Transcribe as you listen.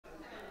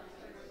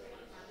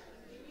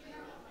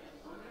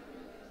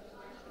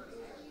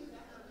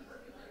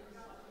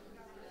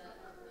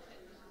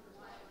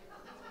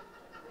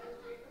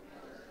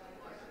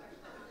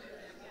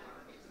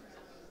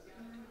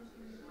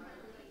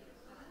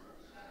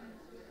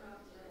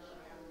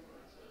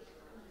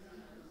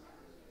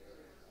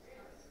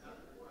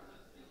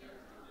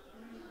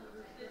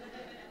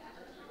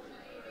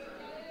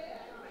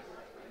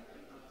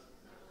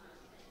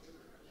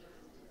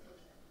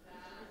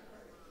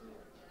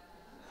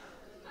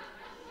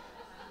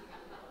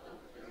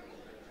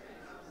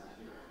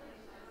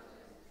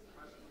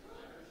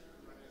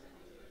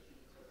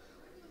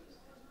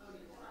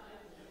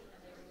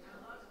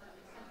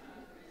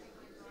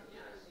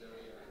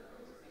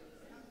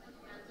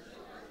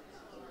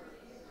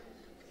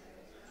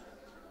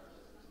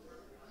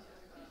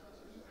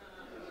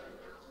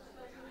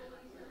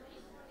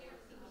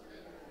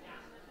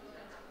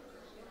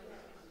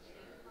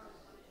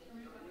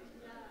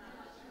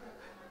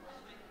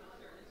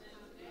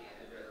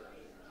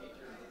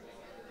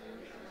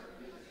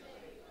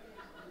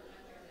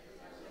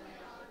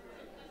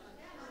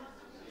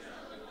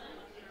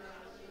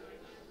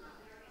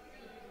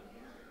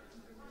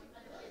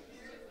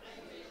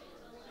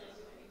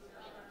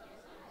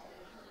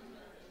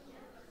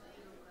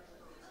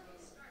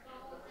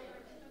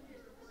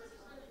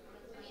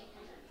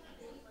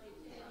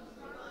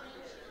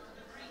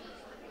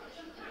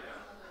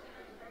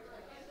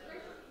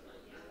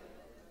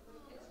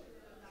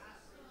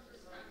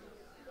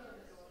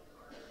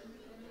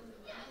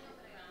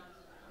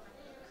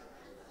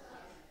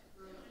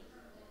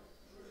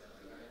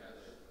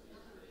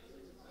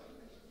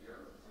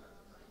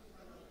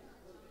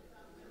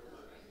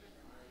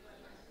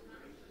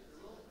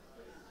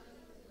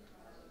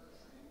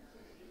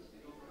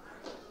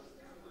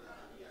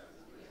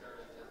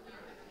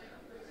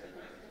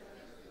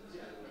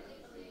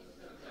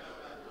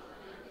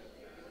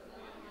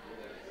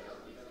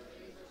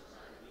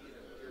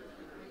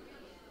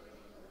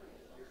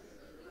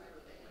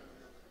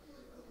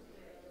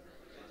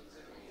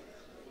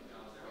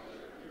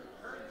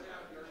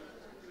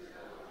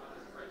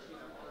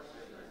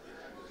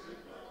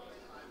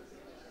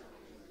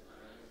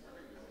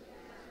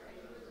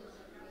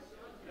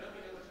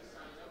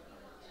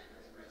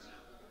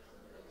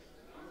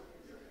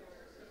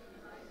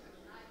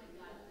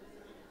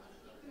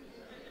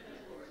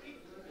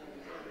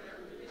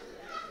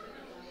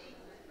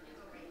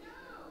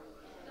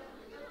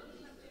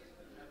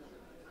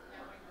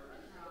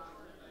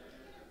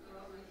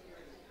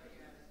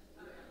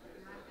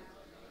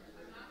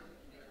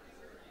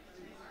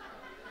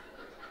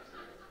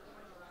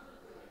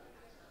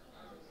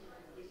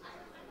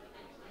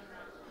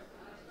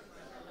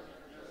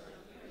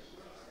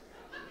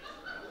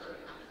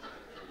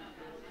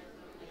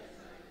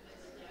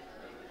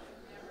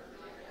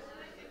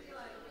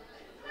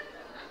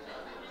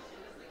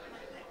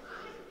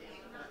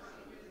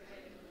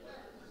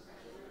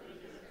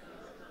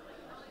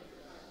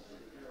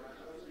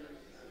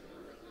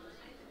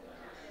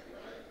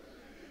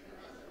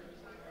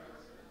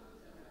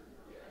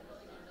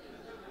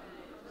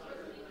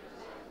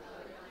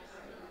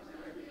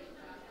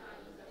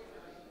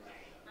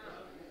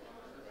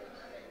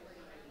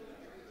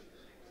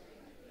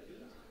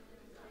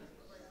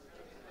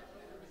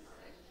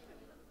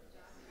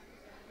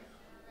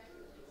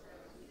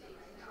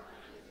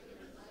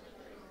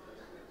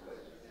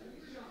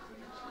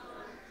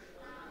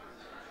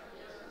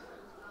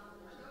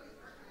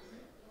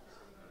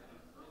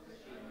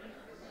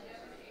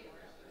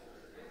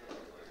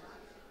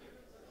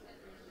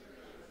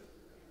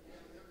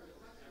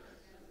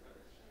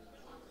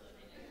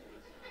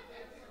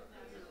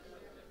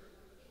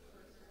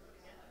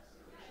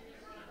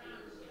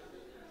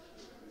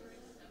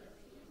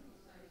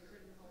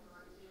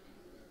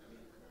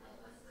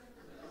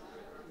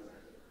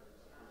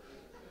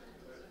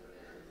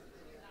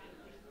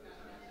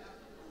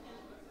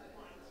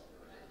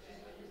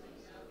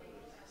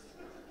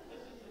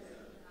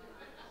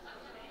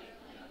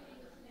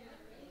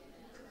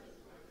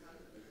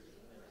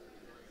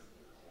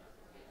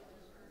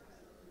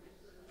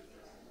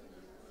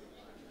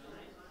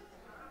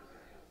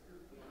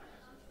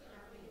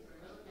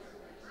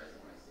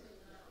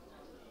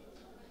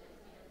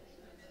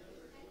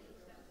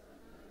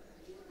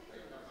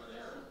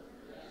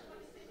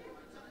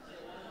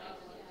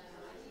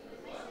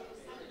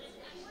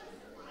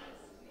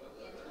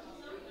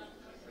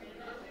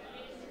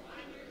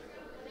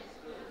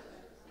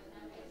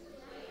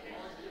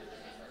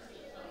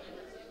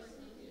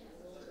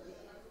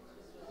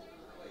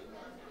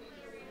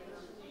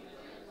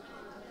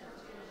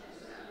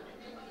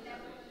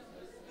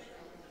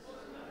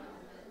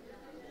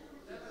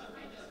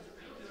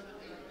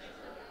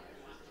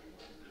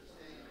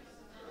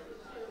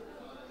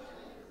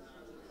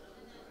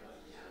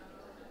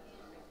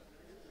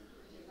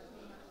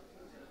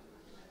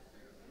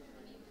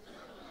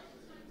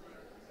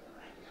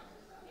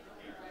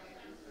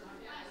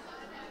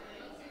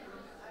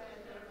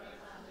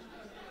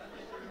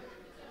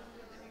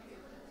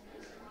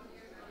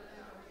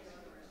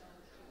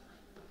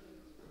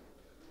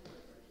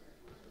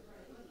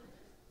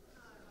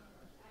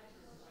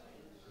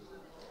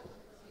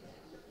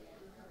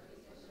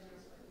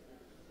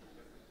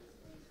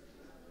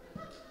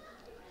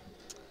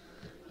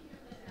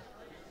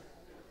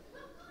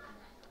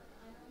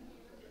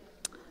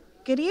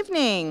Good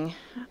evening,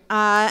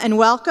 and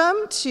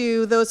welcome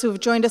to those who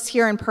have joined us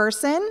here in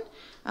person,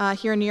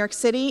 here in New York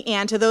City,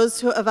 and to those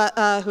who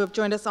have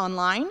joined us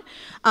online.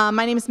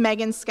 My name is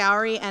Megan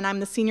Scoury, and I'm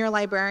the Senior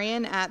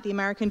Librarian at the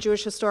American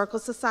Jewish Historical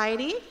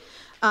Society.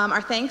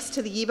 Our thanks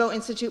to the YIVO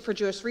Institute for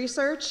Jewish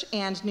Research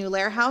and New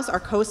Lehrhaus, our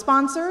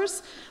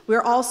co-sponsors.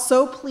 We're all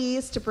so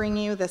pleased to bring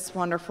you this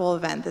wonderful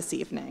event this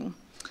evening.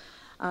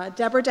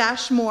 Deborah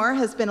Dash Moore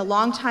has been a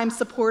longtime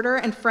supporter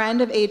and friend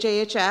of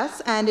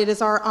AJHS, and it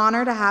is our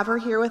honor to have her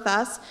here with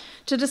us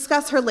to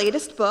discuss her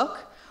latest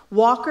book,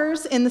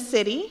 Walkers in the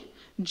City,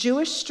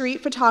 Jewish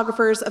Street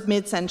Photographers of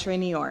Mid-Century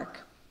New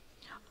York.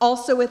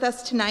 Also with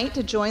us tonight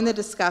to join the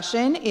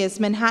discussion is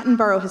Manhattan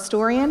Borough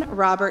historian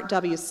Robert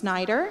W.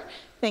 Snyder.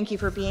 Thank you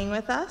for being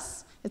with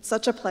us. It's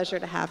such a pleasure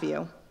to have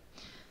you.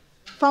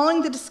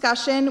 Following the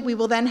discussion, we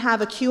will then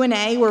have a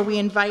Q&A where we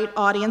invite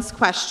audience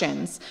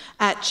questions.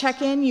 At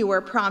check-in, you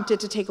were prompted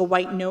to take a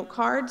white note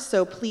card,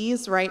 so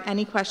please write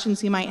any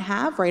questions you might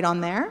have right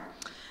on there.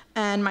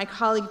 And my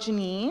colleague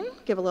Janine,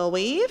 give a little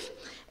wave,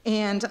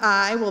 and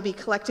I will be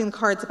collecting the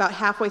cards about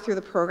halfway through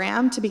the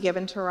program to be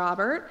given to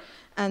Robert.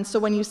 And so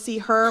when you see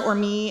her or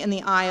me in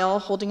the aisle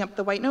holding up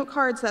the white note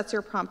cards, that's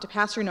your prompt to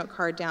pass your note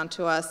card down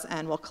to us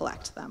and we'll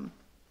collect them.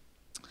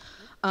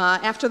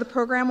 After the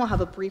program, we'll have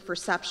a brief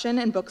reception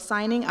and book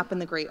signing up in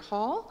the Great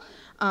Hall.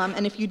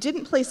 And if you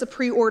didn't place a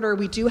pre-order,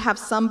 we do have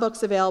some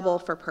books available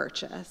for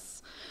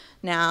purchase.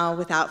 Now,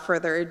 without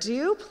further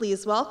ado,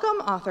 please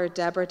welcome author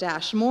Deborah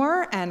Dash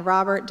Moore and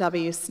Robert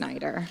W.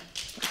 Snyder.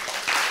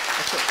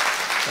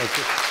 Thank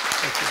you.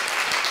 Thank you.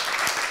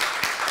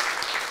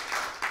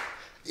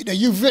 You know,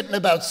 you've written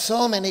about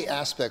so many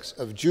aspects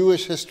of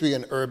Jewish history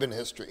and urban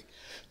history.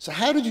 So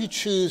how did you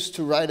choose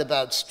to write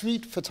about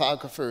street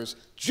photographers,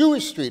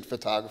 Jewish street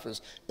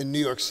photographers, in New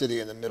York City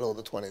in the middle of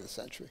the 20th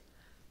century?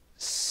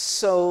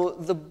 So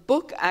the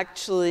book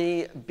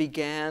actually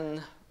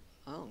began,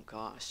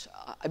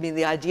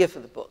 the idea for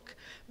the book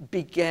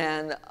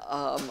began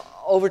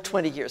over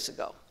 20 years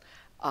ago.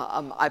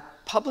 I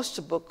published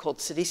a book called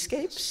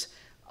Cityscapes,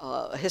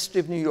 A History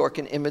of New York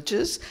in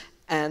Images,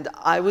 and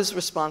I was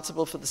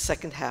responsible for the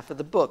second half of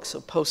the book,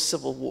 so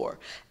post-Civil War.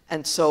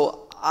 And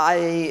so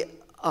I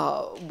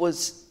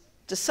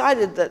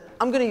decided that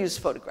I'm going to use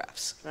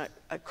photographs. Right?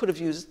 I could have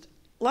used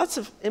lots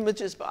of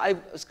images, but I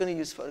was going to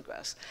use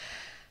photographs.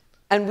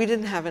 And we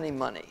didn't have any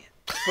money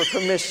for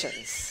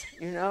permissions,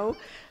 you know?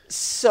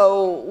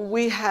 So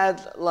we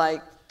had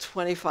like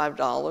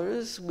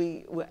 $25.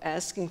 We were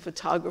asking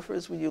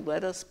photographers, will you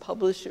let us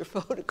publish your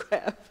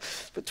photograph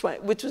for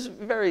which was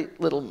very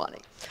little money.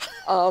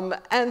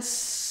 And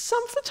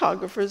some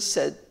photographers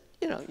said,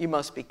 you know, you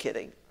must be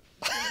kidding.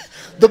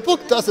 The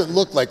book doesn't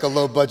look like a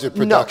low-budget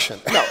production.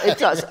 No, it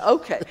does.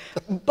 Okay.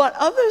 But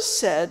others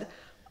said,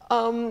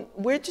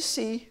 where'd you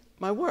see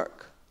my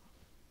work?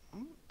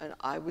 And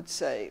I would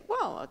say,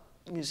 well,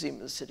 at Museum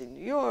of the City of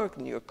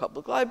New York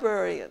Public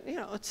Library, and, you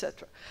know, et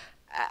cetera.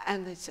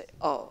 And they'd say,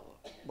 oh,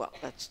 well,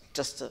 that's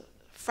just a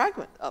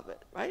fragment of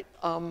it, right?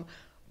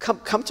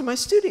 Come to my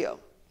studio,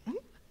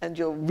 and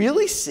you'll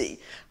really see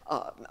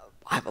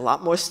I have a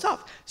lot more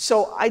stuff.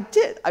 So I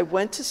did. I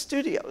went to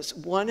studios,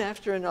 one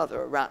after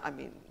another,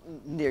 around,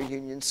 near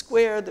Union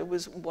Square, there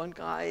was one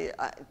guy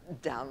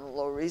down on the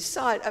Lower East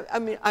Side.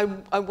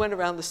 I went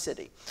around the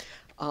city.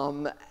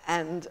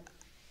 And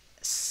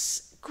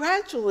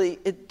gradually,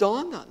 it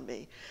dawned on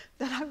me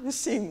that I was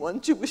seeing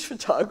one Jewish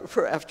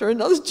photographer after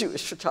another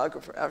Jewish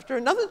photographer after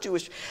another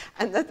Jewish,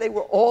 and that they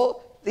were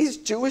all these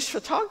Jewish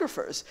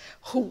photographers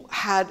who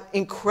had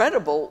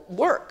incredible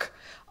work.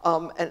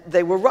 And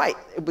they were right.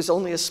 It was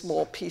only a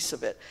small piece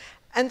of it.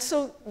 And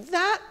so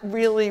that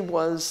really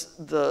was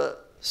the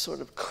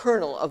sort of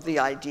kernel of the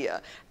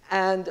idea.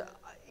 And,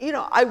 you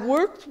know, I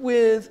worked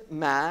with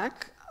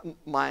Mac,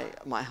 my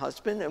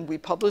husband, and we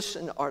published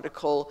an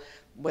article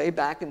way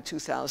back in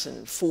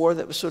 2004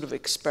 that was sort of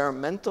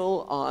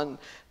experimental on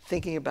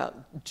thinking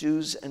about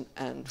Jews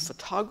and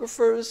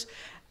photographers.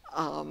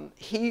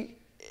 He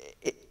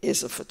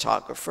is a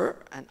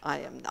photographer, and I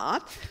am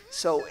not.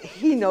 So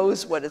he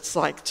knows what it's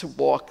like to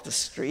walk the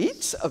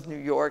streets of New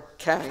York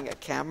carrying a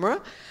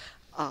camera.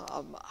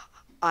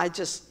 I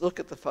just look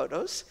at the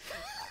photos.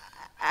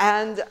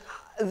 And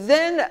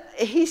then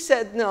he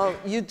said, no,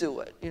 you do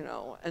it, you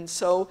know. And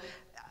so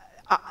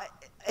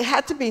it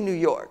had to be New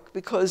York,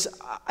 because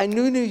I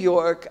knew New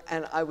York,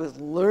 and I was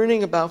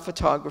learning about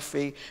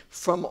photography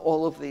from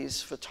all of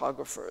these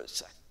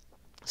photographers.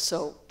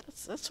 So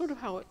that's sort of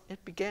how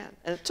it began.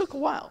 And it took a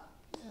while.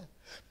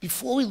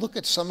 Before we look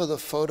at some of the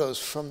photos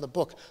from the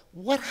book,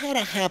 what had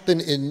to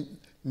happen in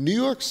New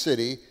York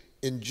City,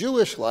 in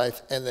Jewish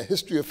life, and the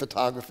history of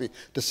photography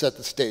to set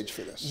the stage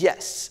for this?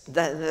 Yes,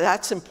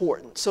 that's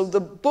important. So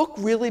the book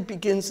really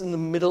begins in the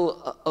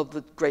middle of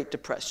the Great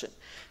Depression,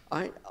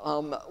 right?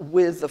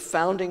 With the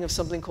founding of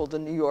something called the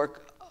New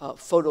York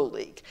Photo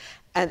League.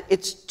 And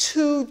it's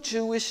two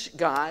Jewish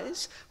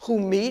guys who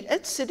meet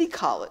at City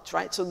College,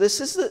 right? So this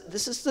is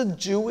the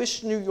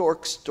Jewish New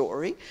York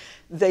story.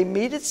 They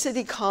meet at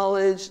City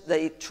College.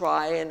 They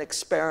try and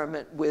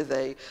experiment with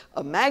a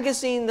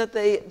magazine that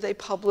they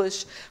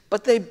publish,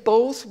 but they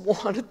both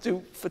want to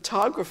do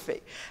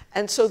photography.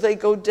 And so they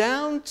go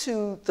down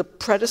to the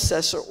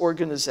predecessor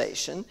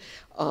organization,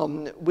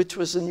 which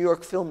was the New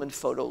York Film and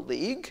Photo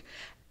League.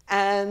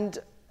 And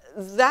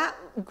that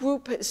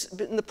group has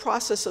been in the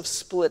process of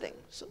splitting.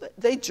 So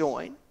they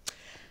join,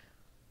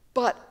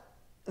 but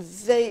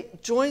they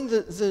join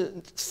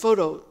the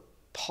photo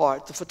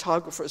part, the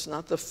photographers,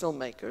 not the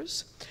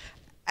filmmakers.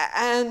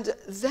 And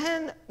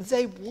then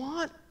they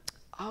want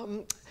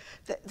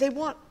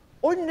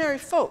ordinary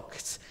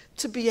folks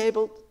to be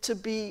able to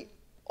be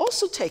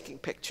also taking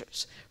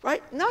pictures,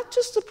 right? Not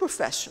just the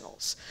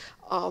professionals.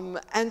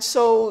 And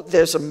so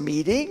there's a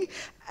meeting,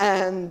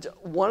 and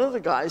one of the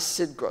guys,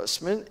 Sid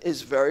Grossman,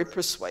 is very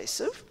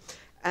persuasive,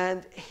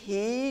 and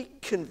he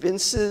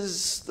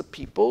convinces the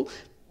people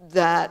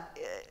that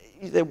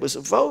there was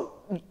a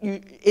vote.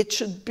 It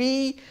should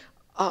be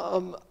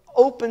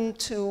open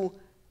to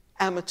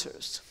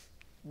amateurs,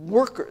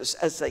 workers,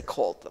 as they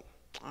called them,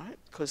 all right?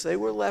 Because they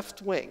were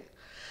left-wing.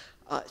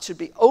 It should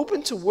be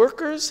open to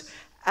workers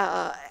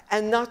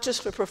and not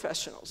just for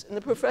professionals. And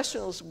the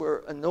professionals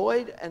were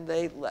annoyed, and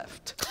they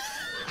left.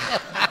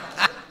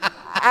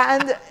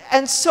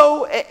 and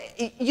so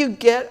you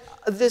get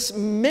this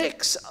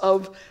mix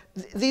of,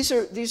 these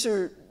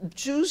are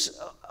Jews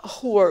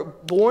who are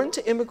born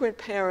to immigrant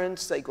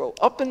parents. They grow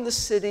up in the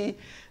city.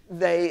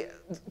 They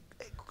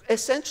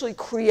essentially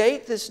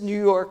create this New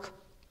York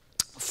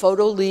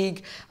Photo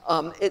League.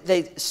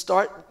 They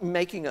start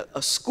making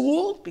a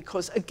school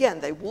because, again,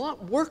 they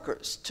want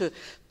workers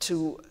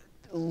to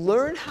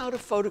learn how to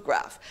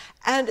photograph.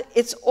 And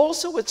it's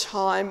also a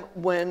time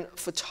when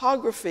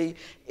photography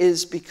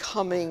is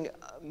becoming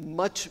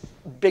much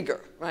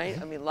bigger, right?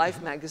 I mean,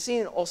 Life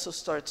magazine also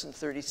starts in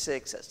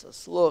 '36, as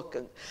does Look,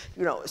 and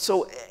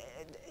so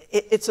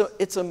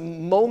it's a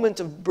moment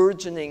of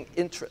burgeoning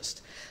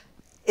interest.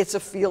 It's a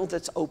field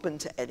that's open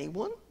to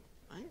anyone,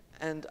 right?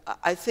 And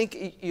I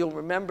think you'll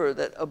remember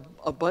that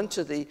a bunch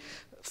of the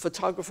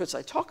photographers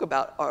I talk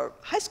about are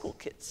high school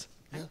kids.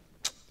 Right?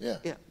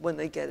 Yeah, when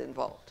they get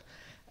involved.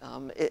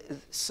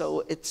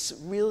 So it's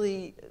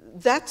really,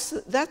 that's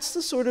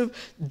the sort of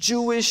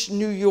Jewish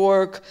New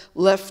York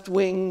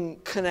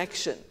left-wing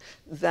connection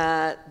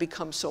that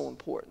becomes so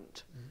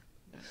important.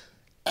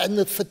 And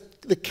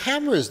the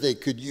cameras they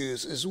could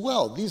use as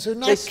well. These are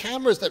not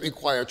cameras that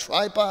require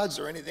tripods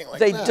or anything like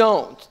that.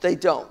 They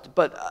don't.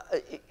 But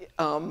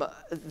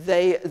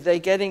they're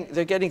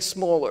getting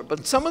smaller.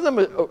 But some of them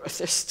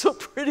they're still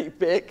pretty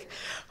big.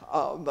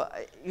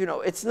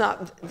 It's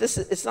not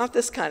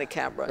this kind of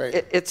camera.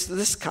 Right. It's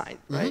this kind,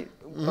 right?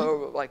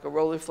 Like a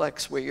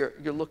Rolleiflex where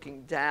you're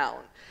looking down,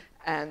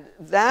 and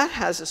that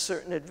has a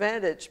certain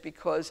advantage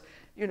because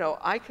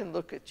I can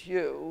look at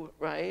you,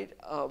 right,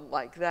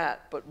 like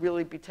that, but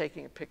really be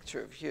taking a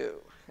picture of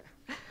you,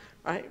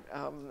 right?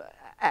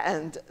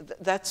 And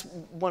that's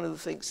one of the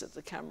things that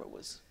the camera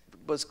was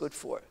good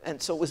for,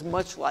 and so it was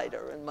much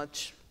lighter and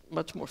much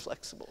more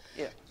flexible.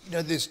 Yeah.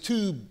 There's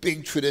two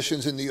big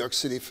traditions in New York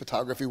City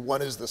photography.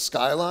 One is the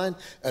skyline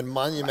and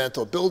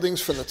monumental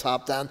buildings from the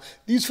top down.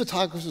 These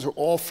photographers are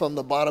all from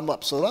the bottom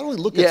up. So why don't we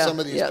look at some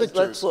of these pictures?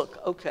 Let's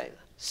look. Okay.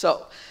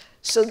 So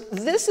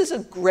this is a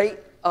great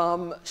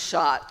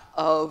shot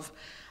of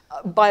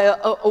by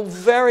a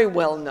very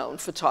well-known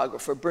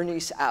photographer,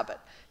 Bernice Abbott.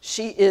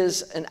 She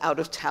is an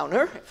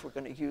out-of-towner, if we're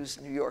going to use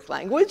New York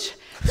language.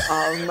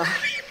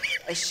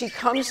 She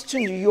comes to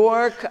New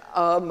York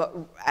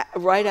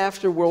right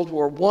after World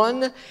War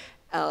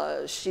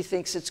I. She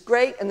thinks it's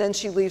great, and then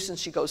she leaves and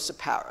she goes to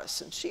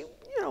Paris. And she,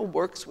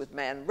 works with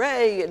Man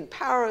Ray in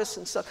Paris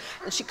and stuff.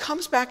 And she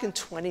comes back in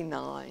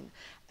 '29,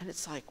 and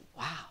it's like,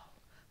 wow,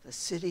 the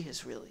city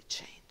has really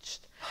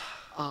changed.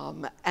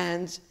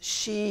 And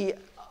she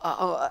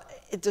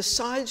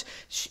decides,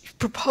 she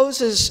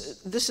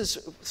proposes, this is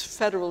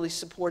federally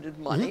supported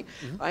money,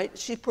 right?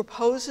 She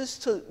proposes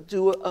to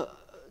do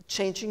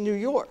Changing New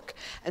York.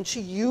 And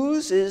she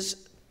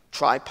uses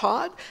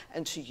tripod,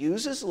 and she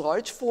uses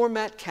large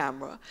format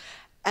camera.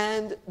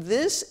 And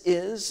this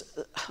is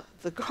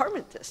the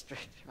Garment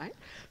District, right?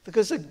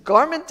 Because the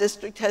Garment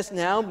District has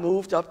now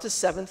moved up to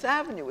 7th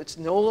Avenue. It's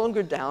no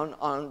longer down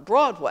on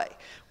Broadway,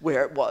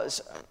 where it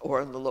was, or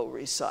on the Lower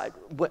East Side,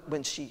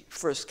 when she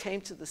first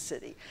came to the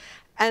city.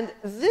 And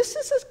this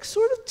is a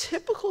sort of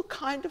typical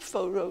kind of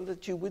photo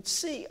that you would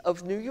see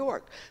of New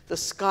York. The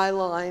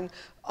skyline,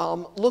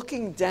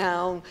 looking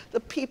down, the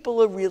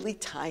people are really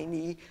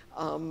tiny.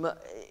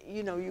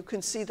 You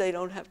can see they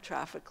don't have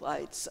traffic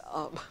lights,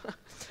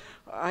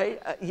 right,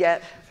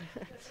 yet,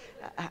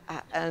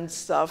 and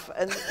stuff.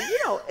 And,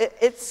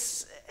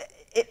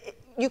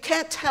 you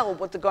can't tell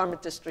what the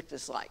Garment District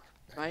is like,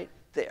 right,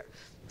 there,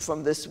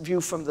 from this view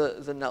from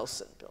the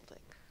Nelson building.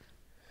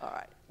 All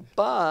right,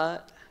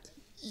 but...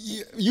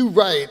 You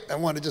write, I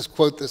want to just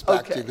quote this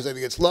back to you because I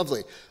think it's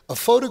lovely. A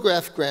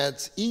photograph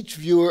grants each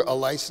viewer a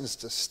license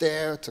to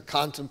stare, to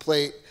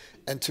contemplate,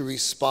 and to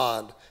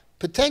respond.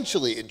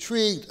 potentially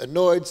intrigued,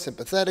 annoyed,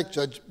 sympathetic,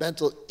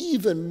 judgmental,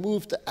 even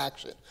moved to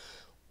action.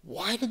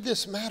 Why did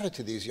this matter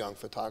to these young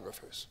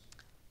photographers?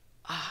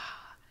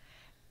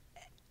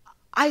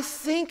 I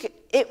think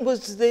it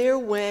was their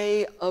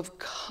way of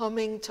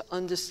coming to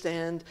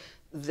understand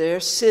their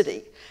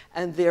city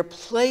and their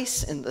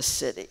place in the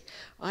city,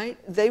 right?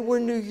 They were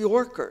New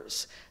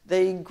Yorkers.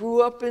 They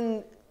grew up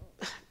in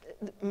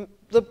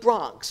the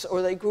Bronx,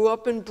 or they grew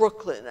up in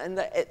Brooklyn, and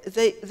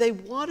they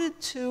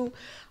wanted to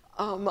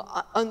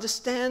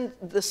understand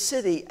the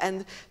city,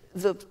 and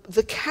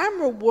the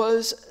camera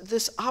was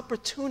this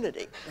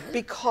opportunity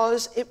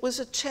because it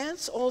was a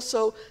chance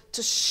also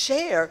to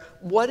share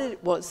what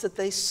it was that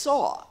they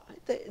saw.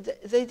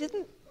 They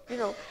didn't, you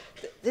know,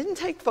 they didn't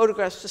take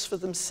photographs just for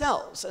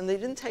themselves, and they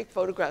didn't take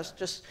photographs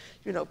just,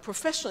 you know,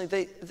 professionally.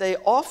 They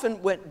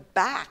often went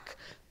back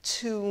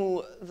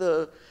to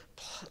the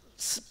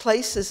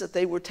places that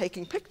they were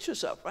taking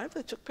pictures of, right? If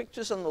they took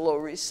pictures on the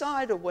Lower East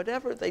Side or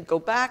whatever, they'd go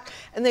back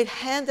and they'd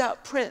hand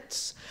out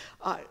prints,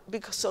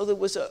 so there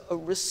was a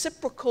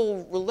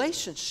reciprocal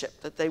relationship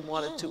that they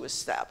wanted to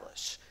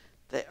establish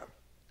there.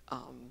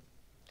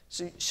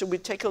 So should we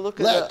take a look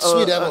at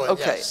Sweet Evelyn,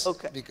 okay, yes.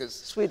 okay. Because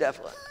Sweet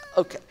Evelyn.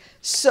 Okay.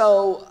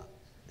 So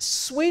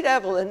Sweet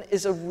Evelyn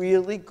is a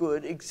really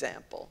good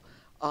example.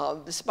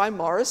 This is by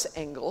Morris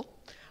Engel.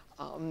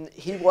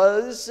 He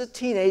was a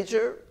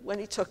teenager when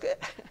he took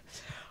it,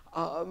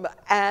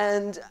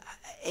 and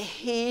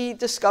he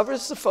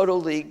discovers the Photo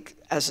League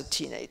as a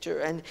teenager,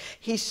 and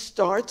he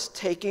starts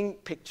taking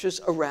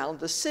pictures around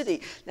the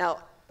city. Now,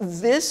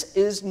 this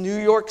is New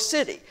York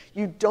City.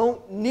 You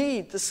don't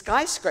need the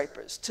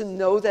skyscrapers to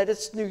know that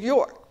it's New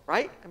York,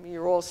 right? I mean,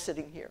 you're all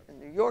sitting here in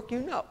New York,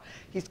 you know.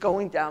 He's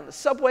going down the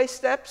subway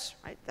steps,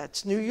 right?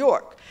 That's New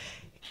York.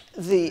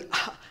 The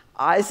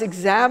eyes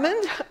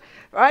examined,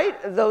 right?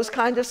 Those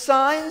kind of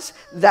signs,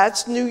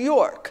 that's New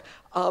York.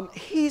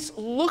 He's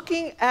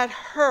looking at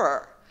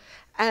her,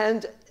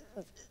 and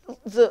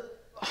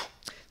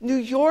New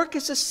York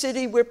is a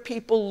city where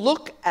people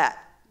look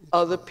at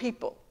other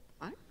people,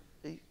 right?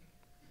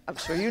 I'm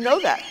sure you know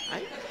that,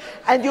 right?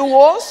 And you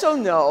also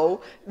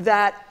know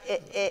that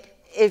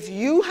if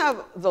you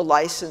have the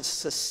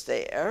license to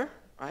stare,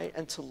 right,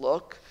 and to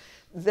look,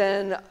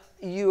 then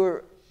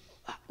you're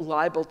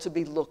liable to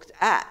be looked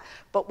at.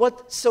 But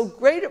what's so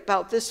great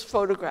about this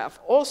photograph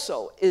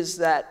also is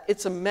that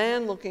it's a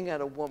man looking at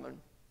a woman.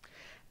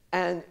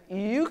 And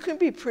you can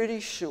be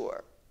pretty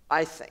sure,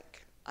 I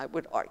think, I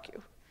would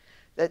argue,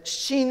 that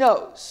she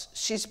knows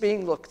she's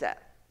being looked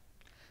at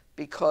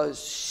because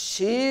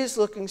she's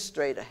looking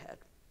straight ahead.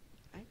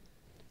 Right?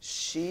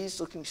 She's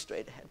looking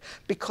straight ahead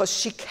because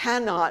she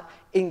cannot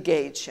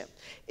engage him.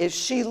 If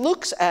she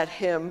looks at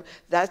him,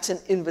 that's an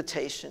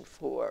invitation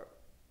for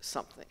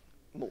something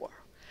more.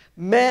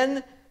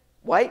 Men,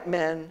 white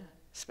men,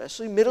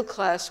 especially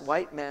middle-class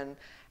white men,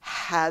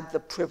 had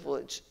the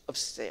privilege of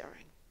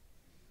staring,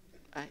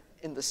 right,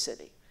 in the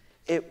city.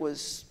 It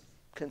was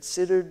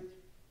considered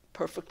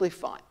perfectly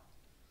fine,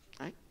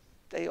 right?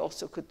 They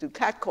also could do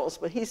catcalls,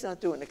 but he's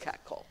not doing a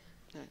catcall.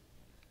 Right?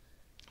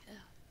 Yeah.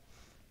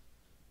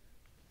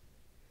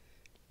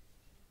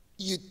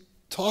 you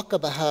talk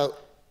about how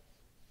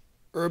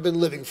urban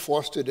living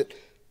fostered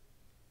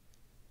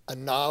a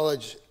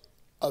knowledge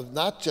of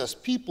not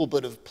just people,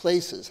 but of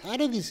places. How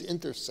do these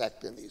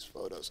intersect in these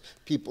photos,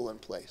 people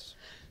and place?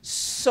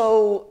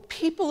 So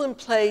people in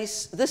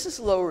place, this is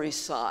Lower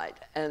East Side,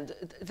 and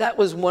that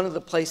was one of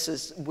the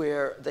places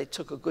where they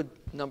took a good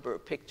number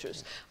of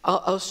pictures.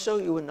 I'll show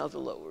you another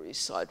Lower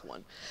East Side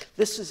one.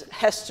 This is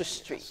Hester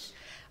Street.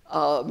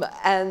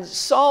 And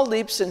Saul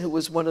Leibson, who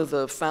was one of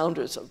the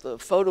founders of the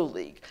Photo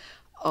League,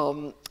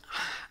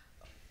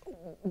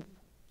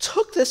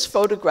 took this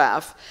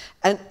photograph,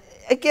 and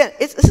again,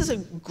 this is a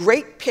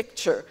great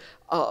picture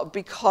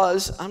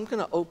because I'm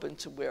going to open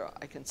to where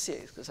I can see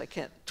it because I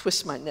can't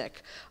twist my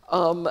neck,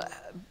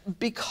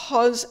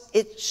 because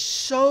it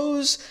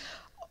shows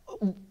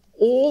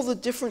all the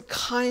different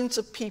kinds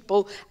of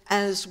people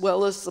as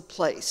well as the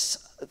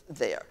place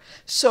there.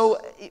 So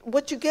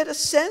what you get a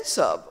sense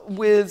of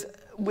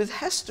with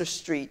Hester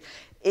Street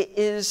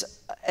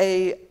is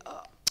a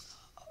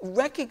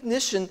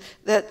recognition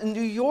that New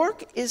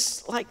York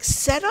is like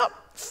set up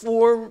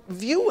for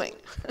viewing,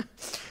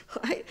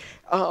 right?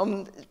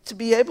 To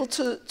be able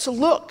to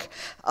look.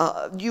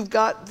 You've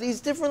got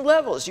these different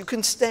levels. You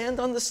can stand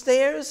on the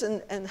stairs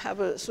and have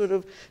a sort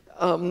of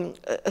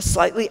a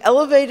slightly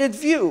elevated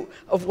view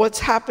of what's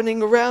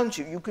happening around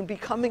you. You can be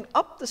coming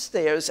up the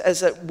stairs as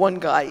that one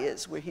guy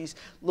is, where he's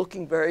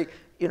looking very,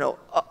 you know,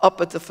 up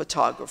at the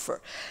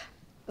photographer.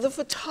 The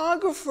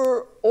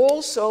photographer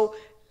also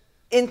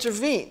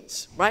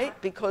intervenes, right?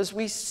 Because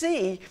we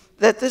see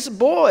that this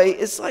boy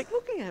is like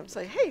looking at him,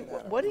 saying, "Hey,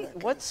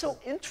 what's so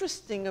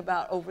interesting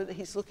about over there?"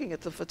 He's looking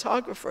at the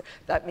photographer.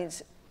 That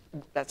means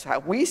that's how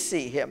we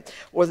see him.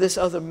 Or this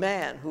other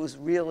man who's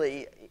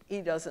really,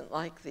 he doesn't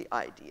like the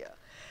idea.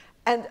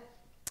 And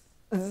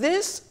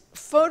this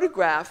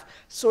photograph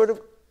sort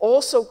of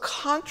also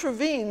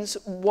contravenes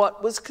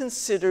what was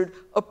considered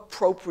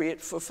appropriate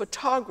for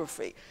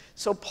photography.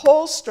 So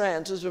Paul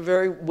Strands is a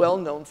very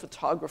well-known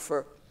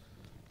photographer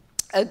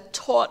and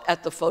taught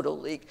at the Photo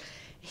League.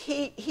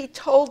 He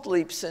told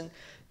Leibson,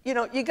 you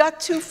know, you got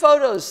two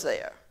photos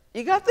there.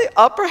 You got the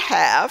upper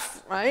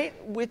half, right,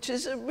 which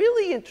is a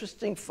really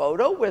interesting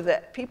photo where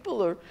the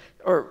people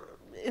are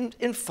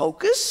in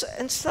focus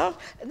and stuff,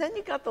 and then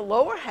you got the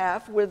lower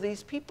half where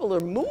these people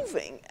are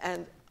moving,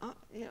 and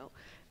you know,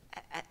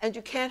 and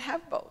you can't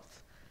have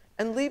both.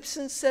 And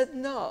Leibson said,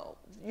 no,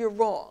 you're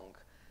wrong.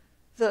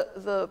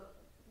 The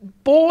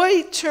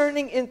boy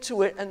turning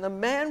into it and the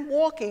man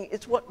walking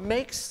is what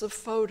makes the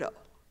photo.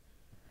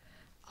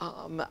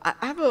 I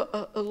have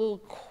a little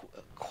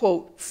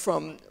quote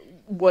from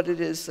what it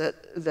is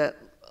that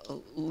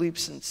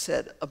Leibson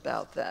said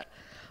about that.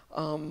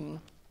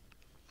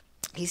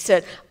 He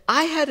said,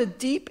 I had a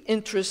deep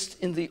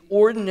interest in the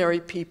ordinary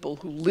people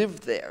who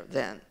lived there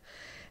then.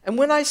 And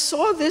when I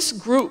saw this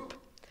group,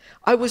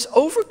 I was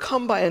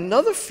overcome by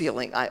another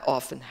feeling I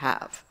often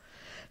have,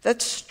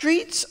 that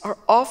streets are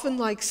often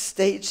like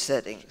stage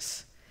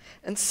settings.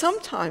 And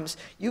sometimes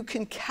you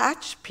can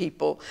catch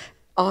people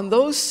on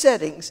those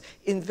settings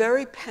in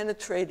very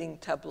penetrating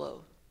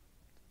tableaux.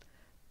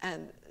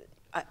 And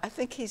I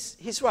think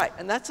he's right,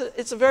 and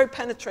it's a very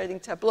penetrating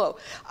tableau.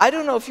 I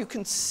don't know if you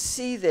can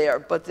see there,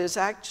 but there's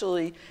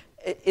actually,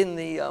 in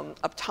the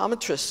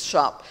optometrist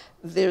shop,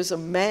 there's a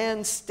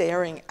man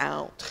staring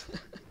out,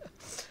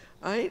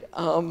 right?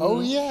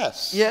 Oh,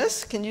 yes.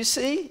 Yes, can you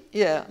see?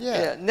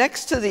 Yeah.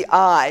 Next to the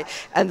eye,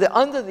 and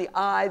under the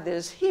eye,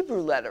 there's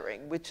Hebrew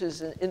lettering, which is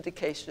an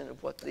indication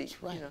of what the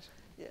right.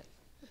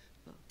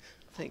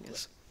 Thing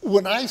is.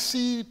 When I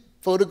see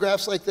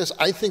photographs like this,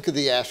 I think of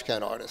the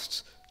Ashcan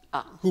artists.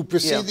 Who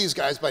precede these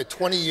guys by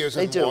 20 years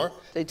or more.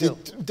 They do.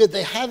 Did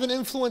they have an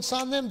influence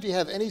on them? Do you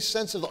have any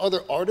sense of other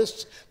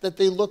artists that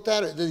they looked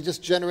at, or did they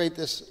just generate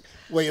this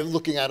way of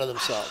looking at it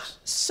themselves?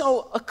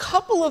 So a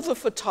couple of the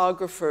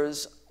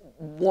photographers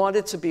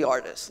wanted to be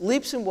artists.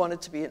 Leibson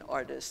wanted to be an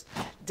artist.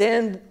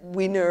 Dan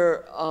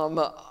Wiener,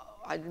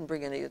 I didn't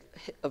bring any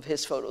of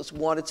his photos,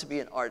 wanted to be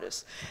an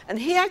artist. And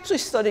he actually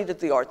studied at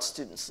the Art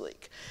Students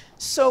League.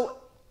 So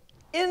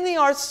in the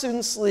Art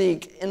Students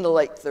League in the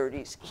late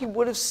 30s, he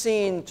would have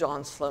seen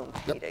John Sloan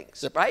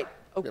paintings, right?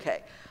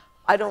 Okay.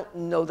 I don't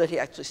know that he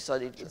actually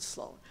studied with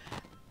Sloan.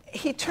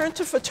 He turned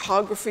to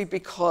photography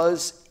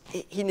because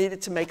he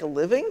needed to make a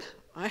living,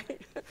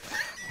 right?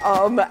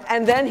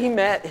 And then he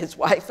met his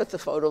wife at the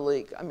Photo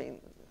League. I mean,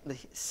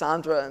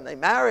 Sandra, and they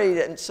married,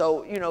 and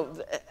so, you know,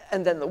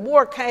 and then the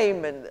war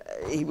came, and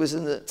he was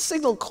in the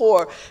Signal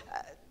Corps,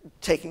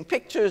 taking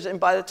pictures, and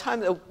by the time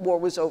the war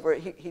was over,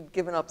 he'd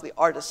given up the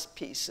artist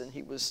piece, and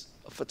he was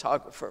a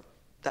photographer.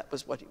 That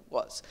was what he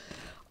was.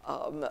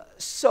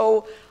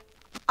 So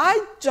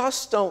I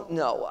just don't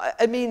know.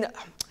 I mean,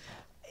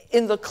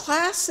 in the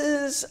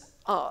classes,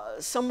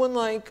 someone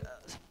like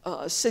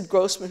Sid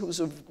Grossman, who was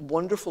a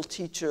wonderful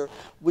teacher,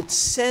 would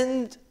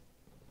send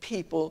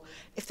people,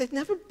 if they'd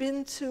never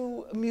been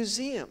to a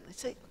museum, they'd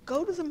say,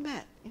 go to the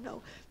Met, you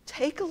know,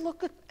 take a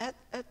look at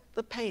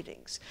the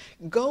paintings.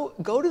 Go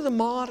to the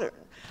Modern.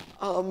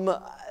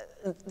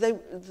 The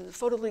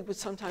Photo League would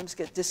sometimes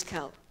get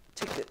discount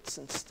tickets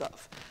and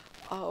stuff.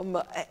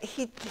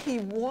 He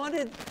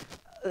wanted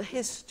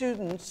his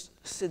students,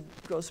 Sid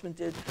Grossman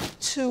did,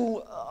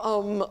 to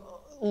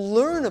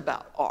learn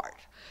about art.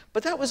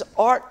 But that was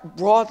art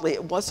broadly.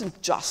 It wasn't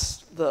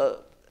just the,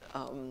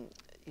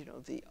 you know,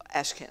 the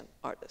Ashcan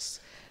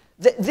artists.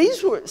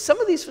 Some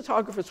of these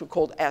photographers were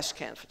called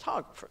Ashcan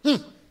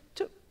photographers.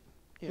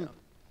 You know.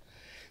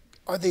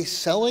 Are they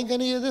selling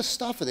any of this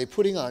stuff? Are they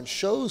putting on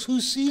shows?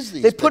 Who sees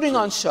these They're putting pictures?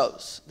 on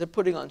shows. They're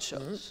putting on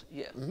shows,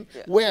 yeah.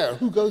 Where?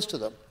 Who goes to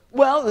them?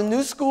 Well, the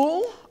New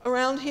School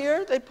around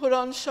here, they put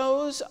on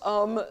shows.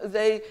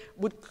 They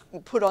would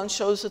put on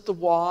shows at the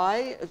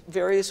Y, at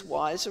various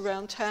Ys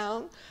around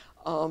town.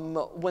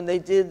 When they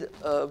did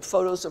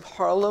photos of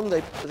Harlem,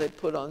 they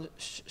put on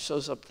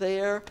shows up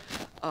there.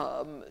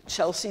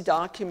 Chelsea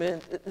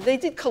Document. They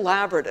did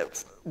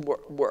collaborative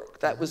work.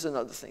 That was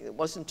another thing. It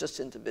wasn't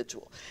just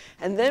individual.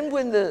 And then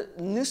when the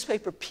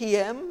newspaper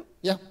PM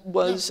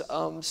was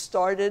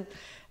started,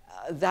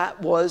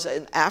 that was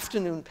an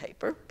afternoon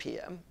paper,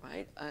 PM,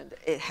 right? And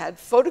it had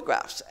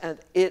photographs. And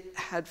it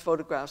had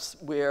photographs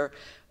where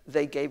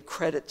they gave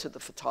credit to the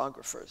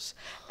photographers.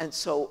 And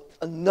so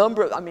a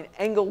number of, I mean,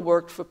 Engel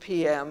worked for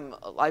PM,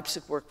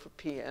 Leipzig worked for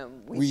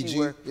PM, Ouija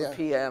worked for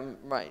PM,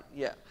 right,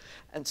 yeah.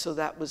 And so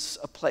that was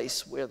a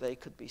place where they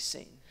could be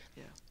seen,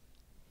 yeah.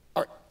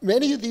 Are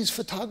many of these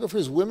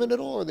photographers women at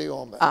all, or are they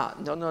all men?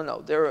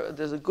 No.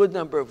 There's a good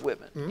number of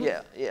women,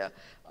 yeah.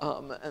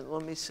 And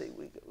let me see,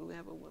 we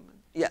have a woman.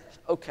 Yeah,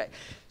 okay.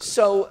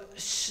 So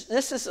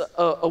this is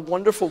a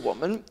wonderful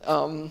woman,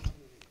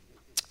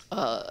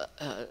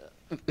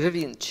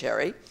 Vivian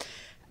Cherry,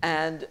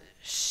 and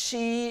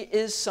she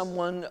is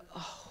someone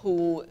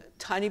who,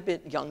 tiny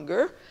bit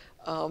younger,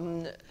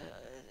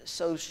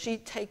 so she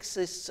takes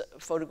this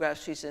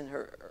photograph, she's in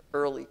her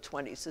early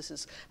 20s, this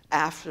is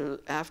after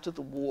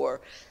the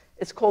war.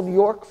 It's called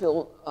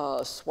Yorkville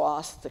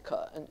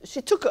Swastika. And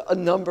she took a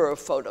number of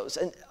photos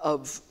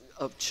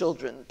of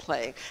children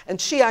playing. And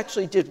she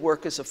actually did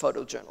work as a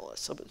photojournalist.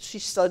 So she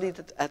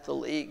studied at the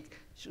League.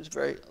 She was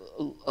very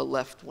a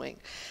left wing.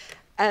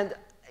 And,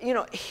 you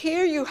know,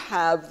 here you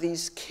have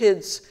these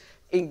kids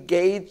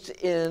engaged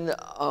in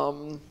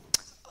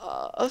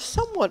a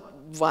somewhat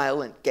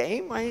violent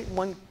game, right?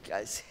 One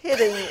guy's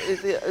hitting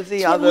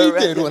the other. What we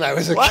did when I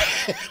was a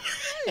kid.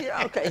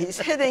 Yeah, okay, he's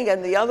hitting,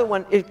 and the other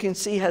one, you can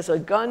see, has a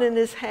gun in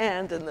his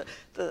hand, and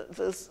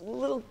this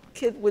little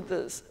kid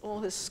with all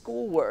his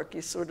schoolwork,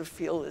 you sort of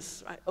feel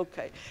this, right?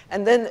 Okay.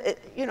 And then,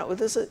 you know,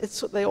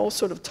 they all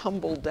sort of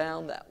tumble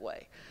down that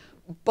way.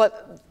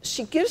 But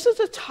she gives it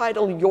the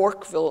title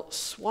Yorkville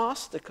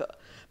Swastika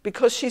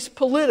because she's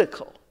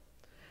political.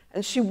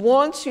 And she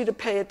wants you to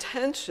pay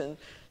attention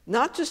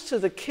not just to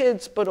the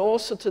kids, but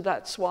also to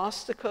that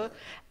swastika,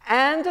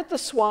 and that the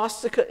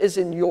swastika is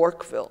in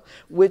Yorkville,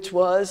 which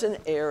was an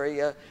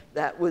area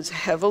that was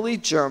heavily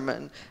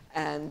German,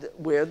 and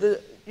where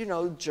the, you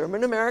know,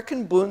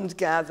 German-American Bund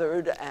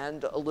gathered,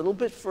 and a little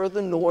bit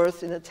further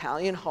north in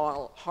Italian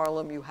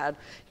Harlem, you had,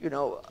 you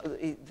know,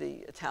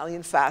 the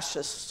Italian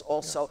fascists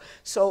also. Yeah.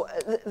 So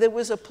there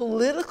was a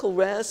political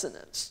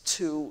resonance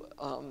to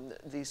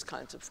these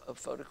kinds of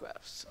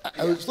photographs.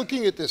 I was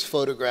looking at this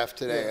photograph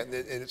today, and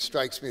it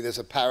strikes me there's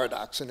a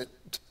paradox. And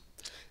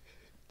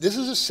this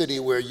is a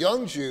city where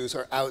young Jews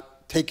are out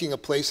taking a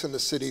place in the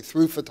city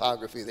through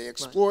photography. They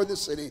explore the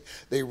city,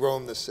 they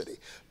roam the city.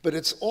 But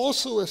it's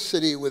also a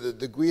city with a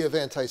degree of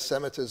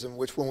anti-Semitism,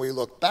 which when we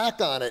look back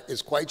on it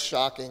is quite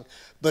shocking,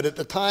 but at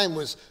the time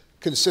was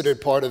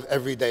considered part of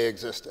everyday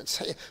existence.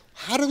 Hey,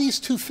 how do these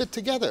two fit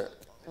together?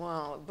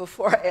 Well,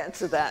 before I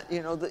answer that,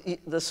 you know,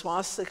 the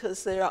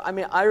swastikas there, I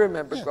mean, I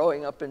remember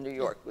growing up in New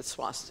York with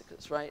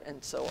swastikas, right?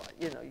 And so,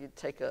 you know, you'd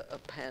take a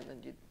pen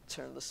and you'd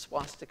turn the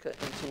swastika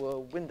into a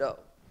window,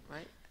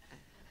 right?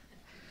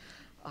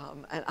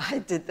 And I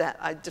did that.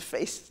 I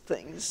defaced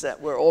things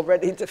that were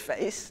already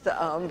defaced,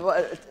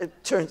 but it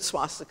turned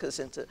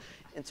swastikas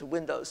into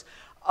windows.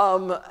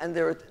 And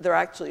there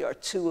actually are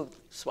two of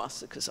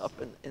swastikas up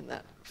in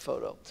that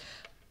photo.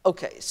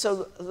 Okay,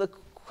 so the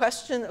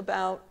question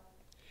about...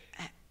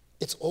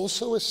 It's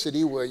also a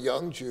city where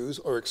young Jews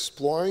are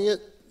exploring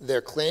it.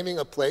 They're claiming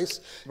a place,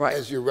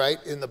 as you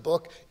write in the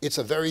book. It's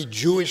a very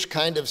Jewish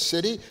kind of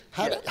city.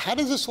 How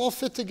does this all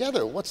fit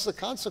together? What's the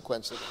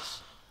consequence of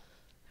this?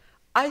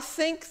 I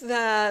think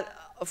that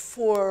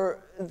for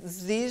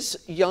these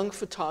young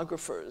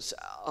photographers,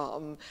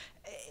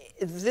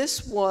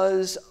 this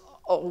was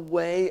a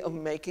way of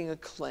making a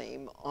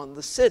claim on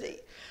the city,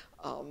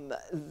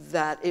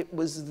 that it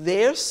was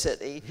their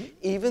city,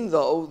 even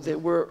though there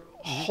were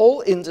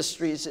whole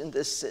industries in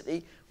this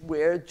city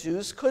where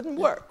Jews couldn't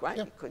work, right?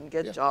 You couldn't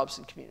get jobs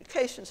in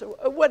communications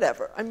or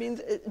whatever. I mean,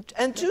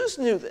 and Jews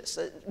knew this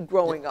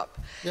growing up.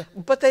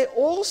 But they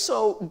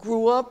also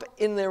grew up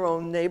in their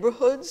own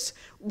neighborhoods,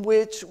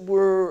 which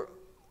were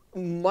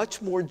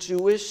much more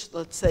Jewish,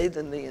 let's say,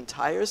 than the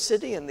entire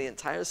city. And the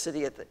entire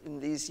city in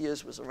these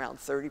years was around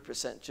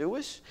 30%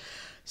 Jewish.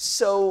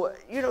 So,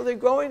 you know, they're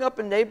growing up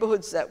in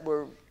neighborhoods that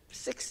were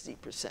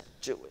 60%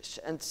 Jewish.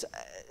 And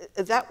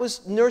that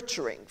was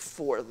nurturing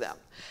for them.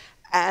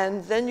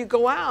 And then you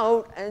go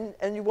out and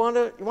you want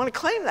to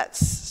claim that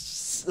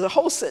the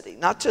whole city,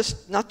 not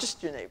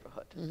just your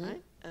neighborhood,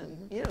 right?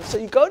 And you know, so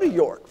you go to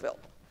Yorkville,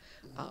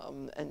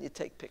 and you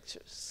take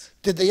pictures.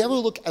 Did they ever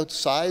look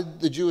outside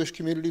the Jewish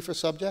community for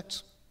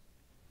subjects?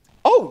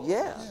 Oh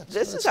yeah,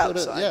 this is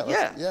outside.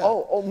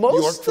 Oh,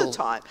 most of the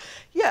time.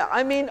 Yeah,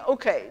 I mean,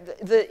 okay,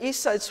 the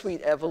East Side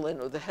Suite Evelyn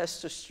or the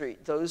Hester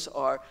Street, those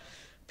are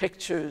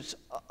pictures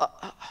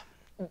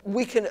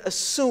we can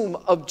assume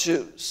of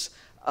Jews.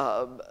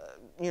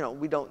 You know,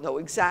 we don't know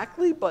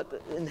exactly, but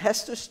in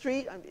Hester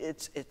Street,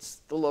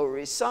 it's the Lower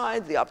East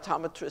Side. The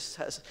optometrist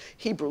has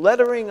Hebrew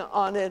lettering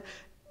on it.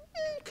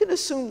 You can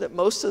assume that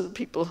most of the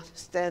people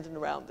standing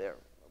around there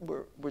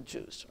were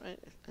Jews, right?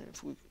 And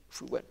if we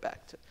went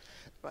back to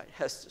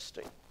Hester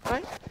Street,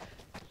 right?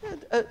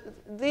 Yeah,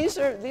 these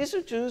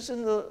are Jews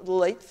in the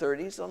late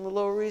 30s on the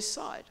Lower East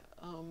Side.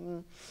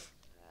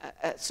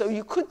 So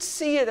you could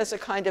see it as a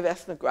kind of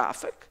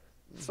ethnographic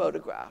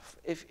photograph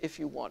if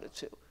you wanted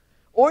to.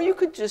 Or you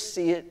could just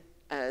see it,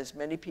 as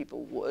many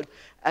people would,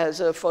 as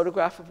a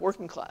photograph of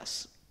working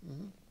class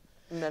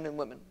men and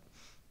women.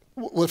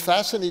 What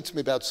fascinates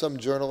me about some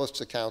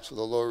journalists' accounts of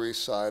the Lower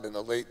East Side in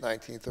the late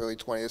 19th, early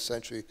 20th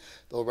century,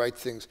 they'll write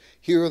things,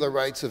 here are the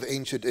rights of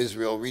ancient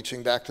Israel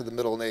reaching back to the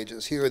Middle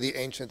Ages. Here are the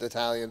ancient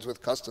Italians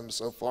with customs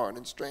so foreign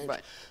and strange.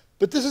 Right.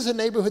 But this is a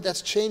neighborhood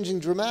that's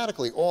changing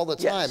dramatically all the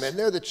time, and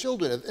they're the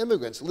children of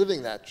immigrants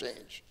living that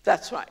change.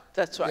 That's right,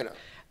 that's right. You know.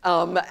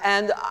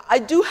 And I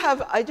do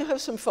have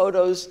some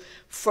photos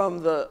from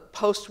the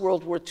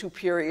post-World War II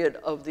period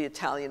of the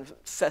Italian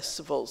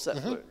festivals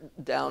that were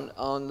down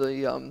on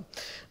the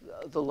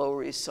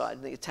Lower East Side,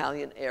 in the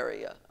Italian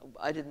area.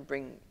 I didn't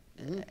bring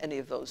any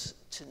of those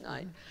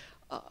tonight.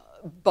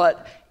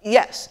 But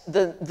yes,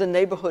 the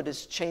neighborhood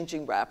is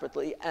changing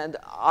rapidly, and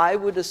I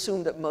would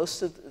assume that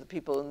most of the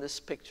people in this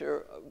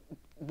picture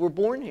were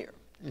born here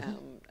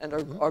and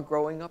are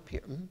growing up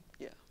here.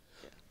 Yeah.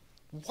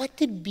 What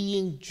did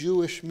being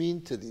Jewish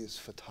mean to these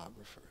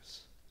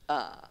photographers?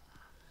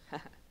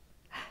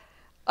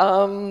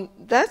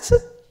 That's a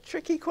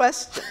tricky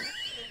question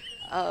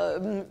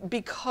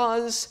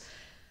because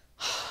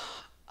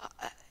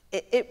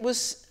it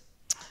was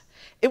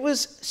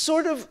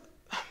sort of,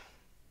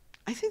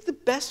 I think the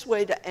best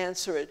way to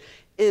answer it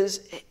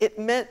is it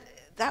meant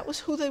that was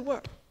who they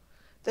were.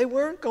 They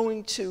weren't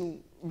going to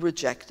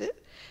reject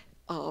it.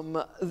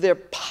 Their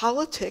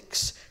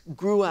politics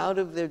grew out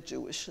of their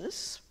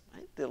Jewishness,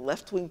 right? Their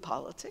left-wing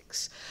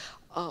politics.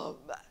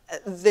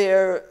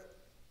 Their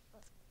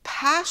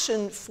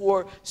passion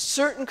for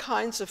certain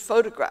kinds of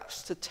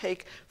photographs, to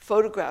take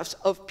photographs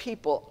of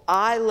people,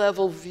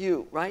 eye-level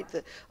view, right,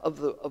 of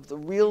the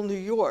real New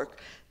York.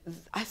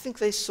 I think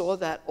they saw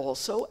that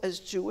also as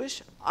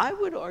Jewish. I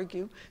would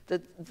argue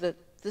that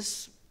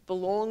this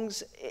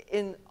belongs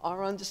in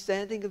our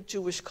understanding of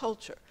Jewish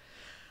culture.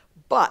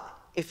 But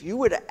if you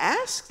were to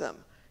ask them,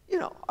 you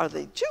know, are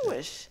they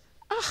Jewish?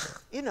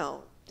 You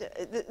know,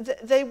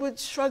 they would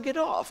shrug it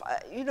off.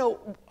 You know,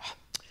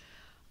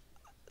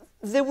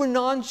 there were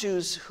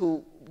non-Jews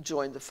who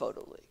joined the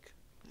Photo League,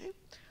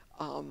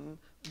 right?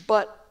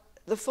 But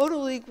the Photo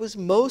League was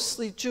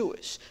mostly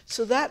Jewish.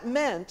 So that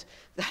meant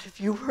that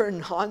if you were a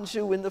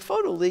non-Jew in the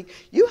Photo League,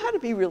 you had to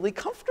be really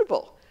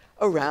comfortable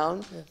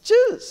around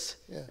Jews,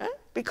 right?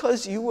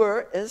 Because you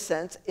were, in a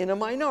sense, in a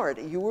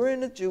minority. You were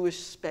in a Jewish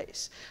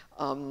space.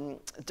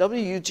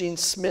 W. Eugene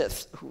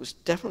Smith, who was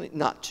definitely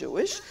not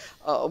Jewish,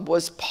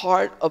 was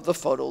part of the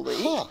Photo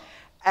League.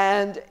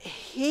 And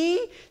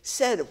he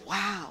said,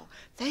 wow,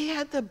 they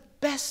had the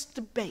best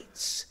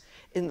debates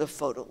in the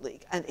Photo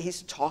League. And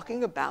he's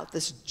talking about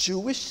this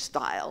Jewish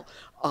style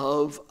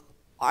of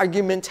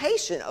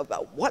argumentation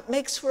about what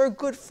makes for a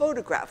good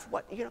photograph.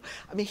 What, you know,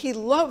 I mean, he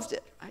loved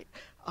it, right?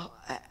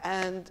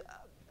 And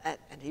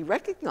he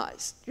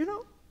recognized, you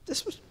know,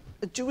 this was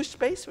a Jewish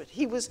space, but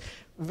he was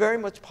very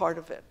much part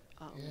of it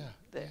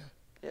there.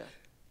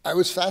 I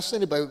was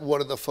fascinated by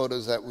one of the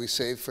photos that we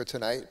saved for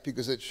tonight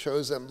because it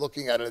shows them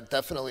looking at a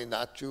definitely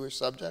not Jewish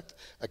subject,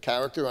 a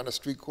character on a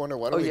street corner.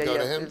 Why don't we go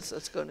to him?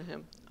 Let's go to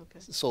him. Okay.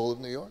 Soul of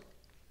New York?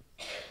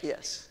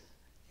 Yes.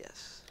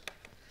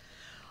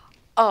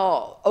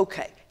 Oh,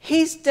 okay.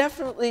 He's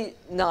definitely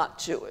not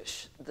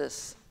Jewish,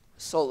 this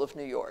Soul of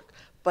New York.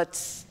 But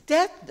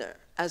Stettner,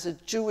 as a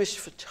Jewish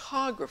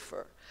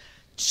photographer,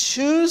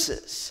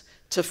 chooses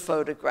to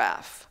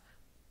photograph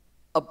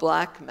a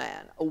black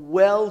man, a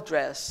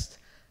well-dressed,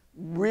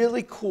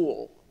 really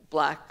cool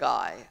black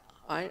guy,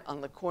 right,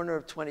 on the corner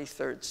of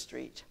 23rd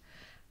Street,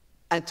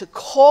 and to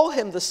call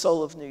him the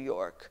Soul of New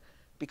York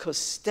because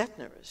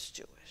Stettner is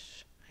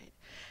Jewish. Right?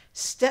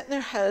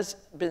 Stettner has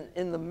been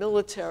in the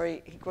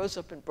military. He grows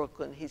up in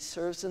Brooklyn. He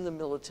serves in the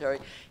military.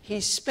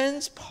 He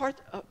spends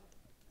part of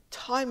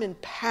time in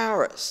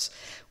Paris.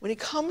 When he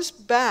comes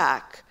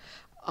back,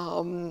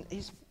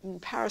 he's in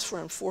Paris for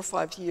around 4 or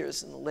 5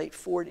 years in the late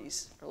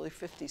 40s, early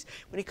 50s.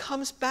 When he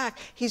comes back,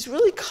 he's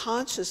really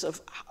conscious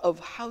of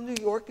how New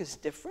York is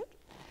different,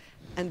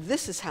 and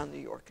this is how New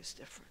York is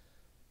different,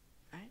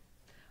 right?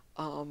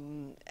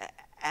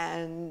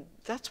 And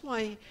that's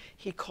why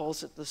he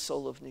calls it the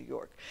Soul of New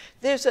York.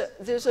 There's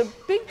a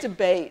big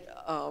debate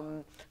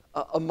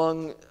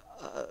among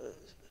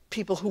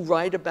people who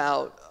write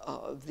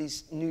about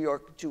these New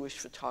York Jewish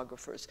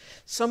photographers.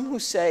 Some who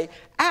say,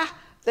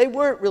 they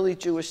weren't really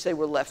Jewish, they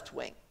were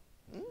left-wing.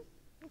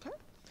 Okay.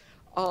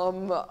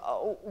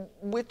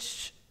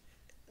 Which,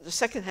 the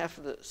second half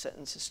of the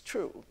sentence is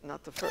true,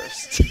 not the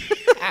first.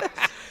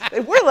 They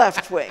were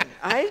left-wing,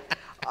 right?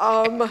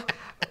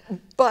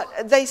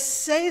 But they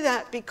say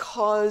that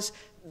because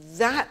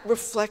that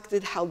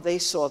reflected how they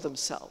saw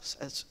themselves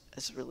as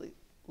really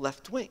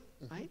left-wing,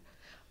 right?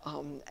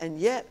 And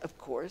yet, of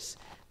course,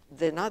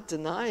 they're not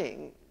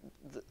denying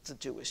the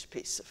Jewish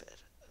piece of it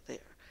there.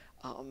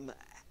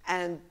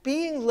 And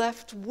being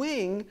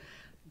left-wing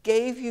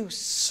gave you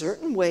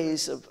certain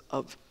ways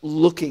of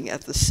looking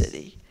at the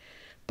city,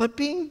 but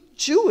being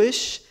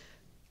Jewish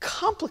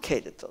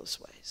complicated those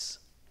ways,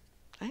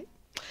 right?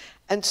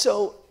 And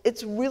so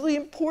it's really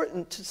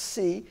important to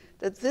see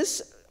that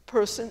this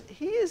person,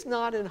 he is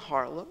not in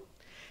Harlem.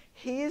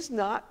 He is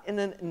not in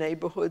a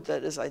neighborhood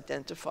that is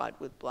identified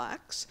with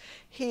blacks.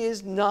 He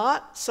is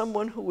not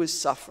someone who is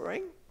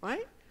suffering,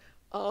 right?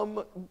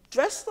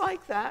 Dressed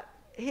like that,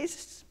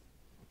 he's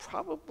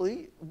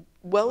probably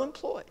well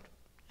employed.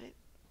 Right?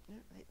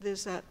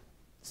 There's that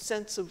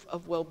sense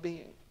of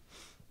well-being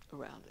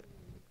around it.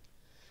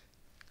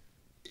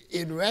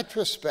 In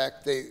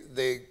retrospect,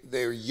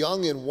 they're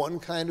young in one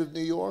kind of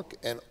New York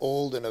and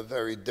old in a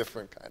very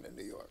different kind of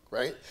New York,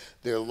 right?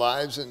 Their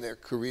lives and their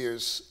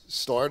careers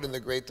start in the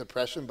Great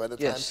Depression by the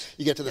time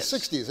you get to the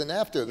 60s and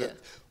after.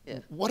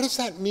 What does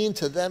that mean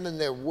to them and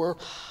their work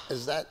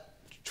as that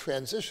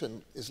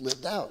transition is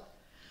lived out?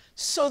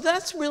 So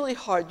that's really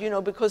hard, you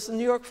know, because the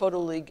New York Photo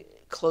League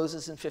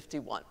closes in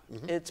 51.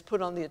 It's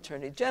put on the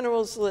Attorney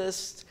General's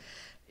list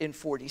in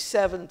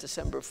 47,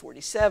 December of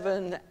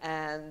 47,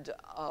 and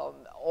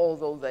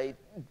although they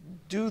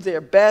do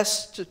their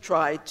best to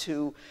try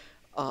to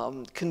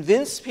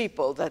convince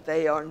people that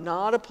they are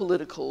not a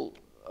political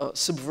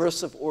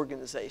subversive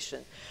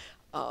organization,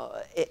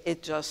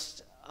 it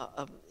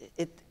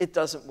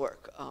doesn't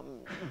work.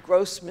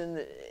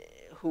 Grossman,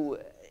 who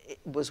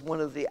was one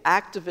of the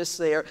activists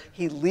there,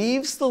 he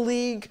leaves the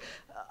League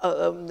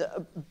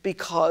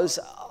because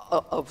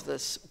of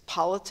this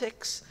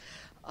politics.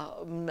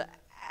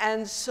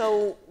 And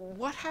so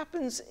what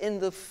happens in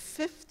the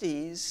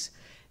 50s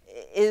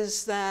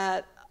is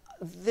that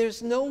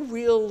there's no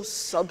real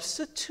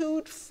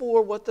substitute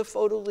for what the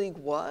Photo League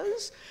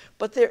was,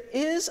 but there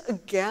is a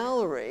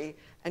gallery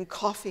and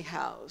coffee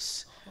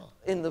house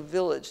in the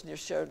Village near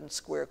Sheridan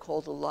Square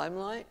called the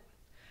Limelight,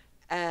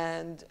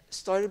 and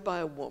started by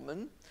a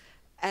woman.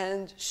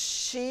 And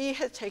she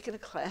had taken a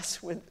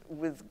class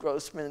with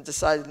Grossman and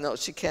decided, no,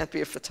 she can't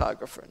be a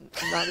photographer,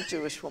 not a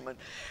Jewish woman.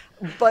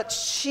 But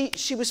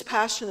she was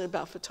passionate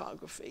about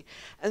photography.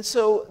 And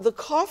so the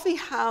coffee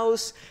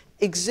house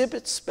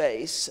exhibit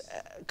space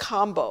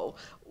combo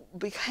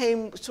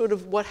became sort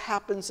of what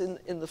happens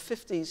in the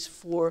 50s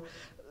for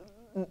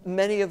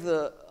many of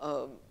the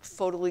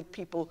Photo League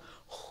people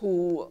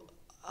who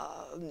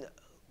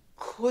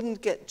couldn't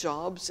get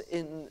jobs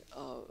in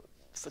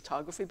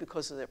photography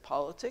because of their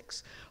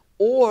politics,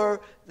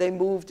 or they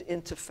moved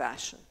into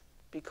fashion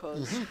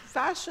because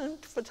fashion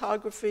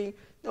photography,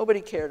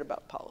 nobody cared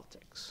about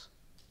politics.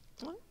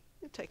 Well,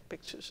 you take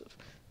pictures of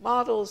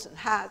models and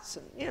hats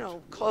and, you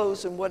know,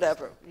 clothes and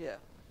whatever. Yeah,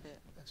 yeah.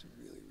 That's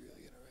really,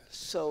 really interesting.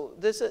 So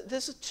there's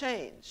a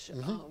change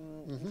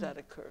that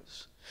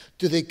occurs.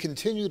 Do they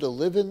continue to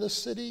live in the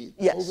city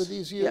over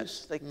these years?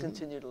 Yes, they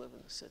continue to live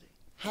in the city.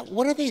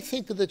 What do they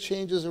think of the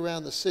changes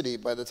around the city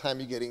by the time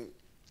you're getting?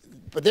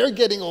 But they're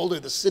getting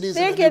older. The city's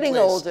in a new getting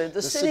place, older.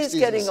 The city's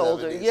getting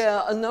older.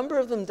 Yeah, a number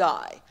of them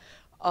die.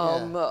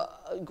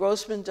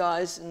 Grossman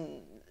dies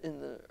in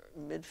the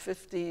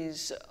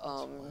mid-50s.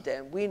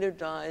 Dan Wiener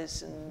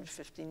dies in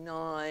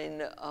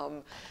 59.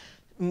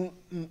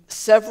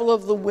 Several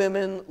of the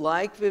women,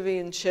 like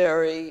Vivian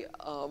Cherry,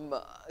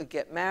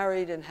 get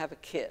married and have a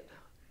kid.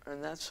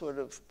 And that sort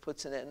of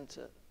puts an end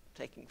to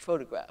taking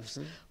photographs.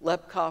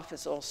 Lepkoff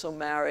is also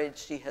married.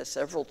 She has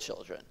several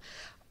children.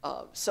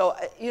 So,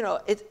 you know,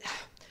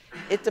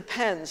 it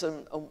depends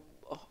on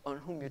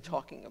whom you're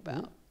talking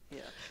about. Yeah.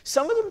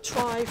 Some of them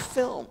try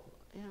film,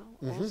 you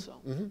know, also,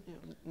 you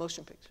know,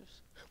 motion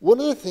pictures.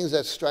 One of the things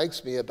that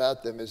strikes me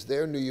about them is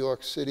their New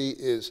York City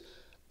is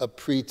a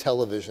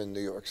pre-television New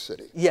York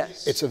City.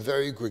 Yes. It's a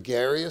very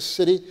gregarious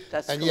city.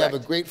 That's and correct. you have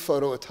a great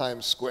photo of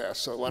Times Square.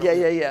 So why don't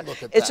we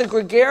look at It's that? a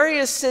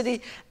gregarious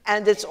city,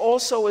 and it's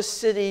also a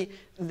city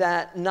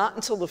that not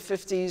until the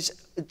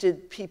 50s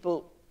did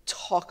people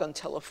talk on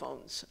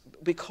telephones,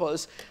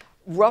 because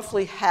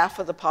roughly half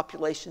of the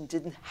population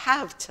didn't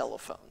have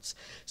telephones.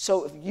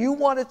 So if you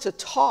wanted to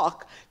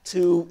talk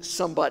to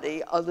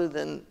somebody other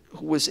than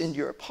who was in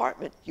your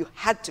apartment, you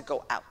had to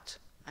go out,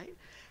 right?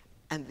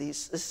 And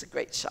this is a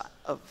great shot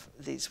of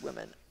these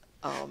women.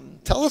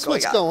 Tell us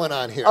what's going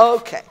on here.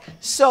 Okay,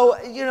 so,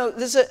 you know,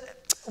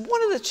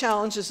 one of the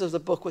challenges of the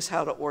book was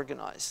how to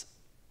organize,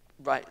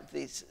 right,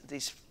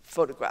 these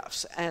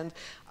photographs. And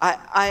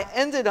I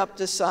ended up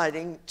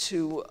deciding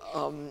to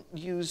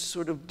use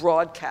sort of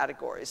broad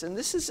categories. And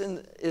this is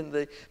in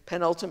the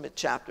penultimate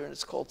chapter, and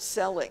it's called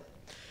selling.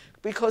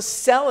 Because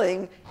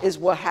selling is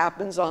what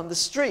happens on the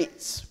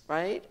streets,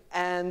 right?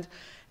 And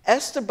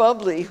Esther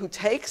Bubley, who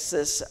takes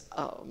this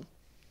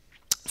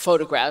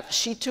photograph,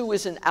 she too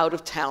is an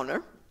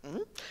out-of-towner.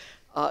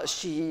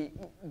 She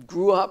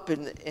grew up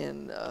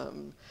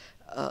in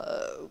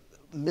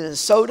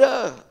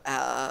Minnesota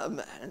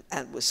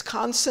and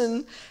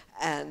Wisconsin,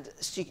 and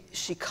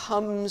she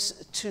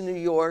comes to New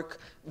York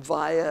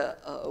via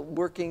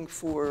working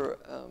for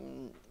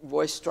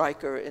Roy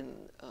Stryker in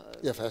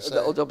the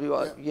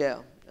OWI. Yeah,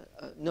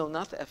 no,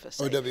 not the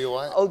FSA.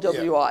 OWI.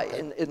 OWI yeah, okay.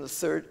 in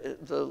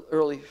the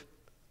early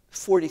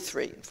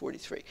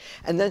 43,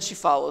 and then she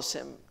follows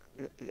him,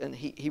 and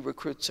he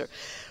recruits her.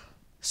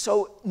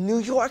 So New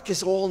York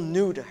is all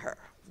new to her.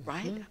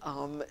 Right?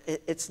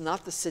 It's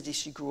not the city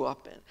she grew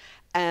up in.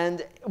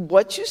 And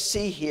what you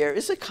see here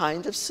is a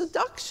kind of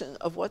seduction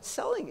of what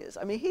selling is.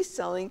 I mean, he's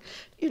selling,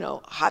 you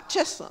know, hot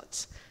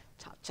chestnuts.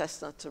 Hot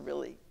chestnuts are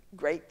really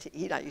great to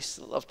eat. I used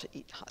to love to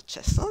eat hot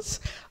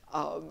chestnuts.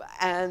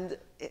 And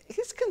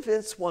he's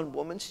convinced one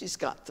woman she's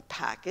got the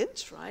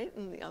package, right?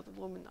 And the other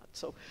woman not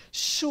so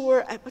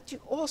sure. But you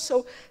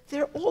also,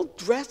 they're all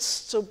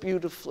dressed so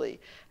beautifully.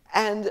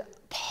 And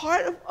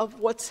part of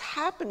what's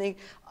happening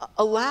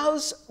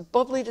allows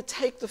Bubley to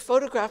take the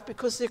photograph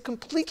because they're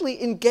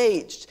completely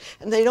engaged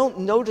and they don't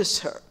notice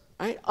her,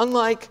 right?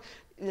 Unlike,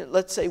 you know,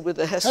 let's say with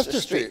the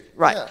Hester Street.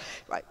 Right, yeah.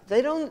 Right.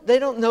 They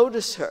don't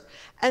notice her.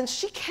 And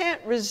she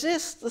can't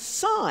resist the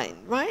sign,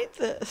 right?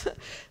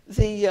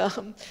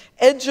 The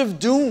edge of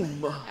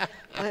doom,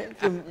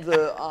 right?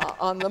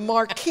 On the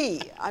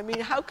marquee. I mean,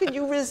 how can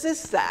you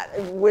resist that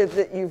with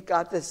it? You've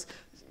got this.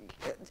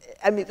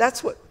 I mean,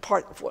 that's what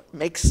part of what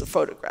makes the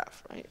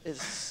photograph, right?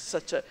 Is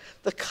such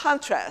the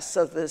contrast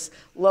of this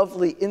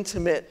lovely,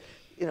 intimate,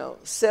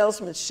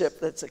 salesmanship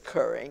that's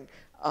occurring,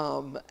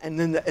 and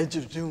then the edge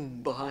of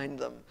doom behind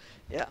them.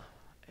 Yeah.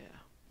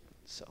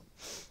 So.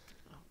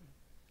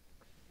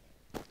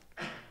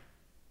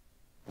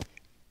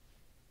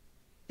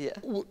 Yeah.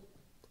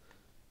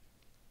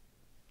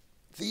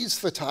 These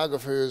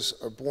photographers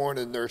are born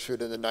and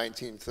nurtured in the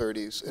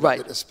 1930s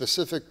Right. at a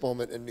specific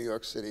moment in New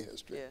York City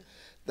history. Yeah.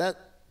 That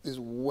is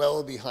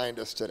well behind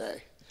us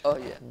today. Oh,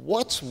 yeah.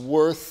 What's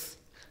worth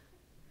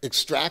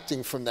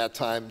extracting from that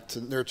time to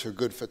nurture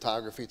good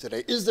photography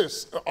today?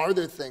 Are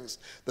there things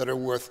that are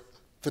worth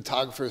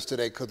photographers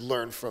today could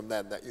learn from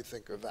them that you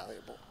think are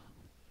valuable?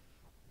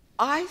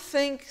 I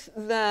think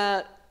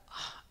that,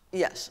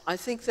 yes, I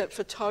think that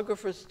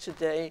photographers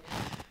today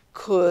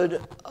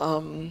could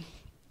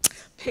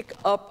pick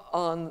up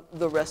on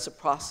the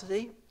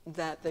reciprocity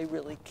that they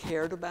really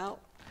cared about,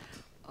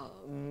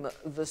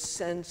 the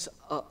sense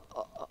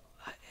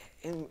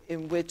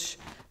in which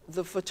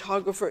the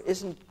photographer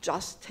isn't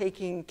just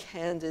taking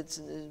candids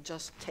and isn't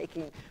just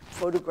taking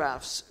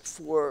photographs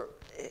for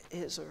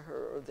his or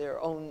her or their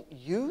own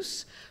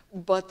use,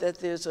 but that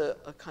there's a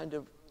kind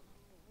of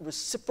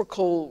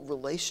reciprocal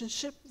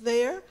relationship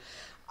there.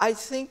 I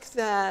think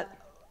that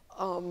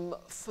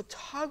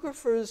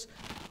photographers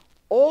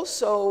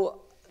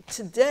also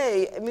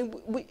today, I mean,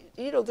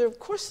 of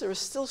course there are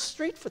still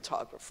street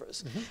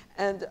photographers. Mm-hmm.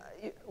 And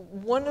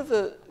one of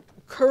the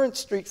current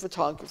street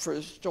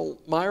photographers, Joel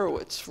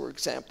Meyerowitz, for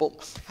example,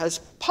 has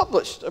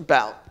published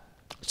about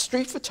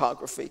street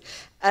photography.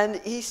 And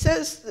he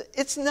says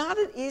it's not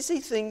an easy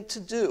thing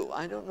to do.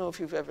 I don't know if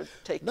you've ever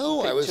taken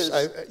pictures.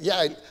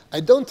 I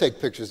don't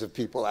take pictures of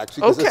people,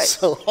 actually, because it's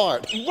so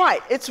hard.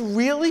 Right, it's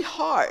really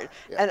hard.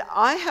 Yeah. And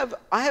I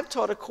have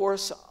taught a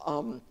course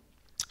on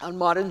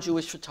modern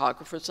Jewish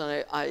photographers,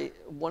 and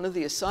one of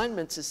the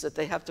assignments is that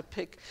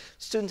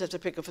students have to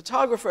pick a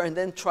photographer and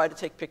then try to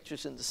take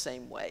pictures in the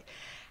same way.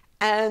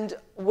 And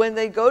when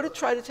they go to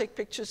try to take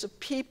pictures of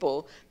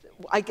people,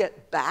 I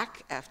get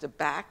back after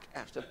back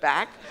after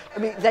back. I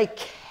mean, they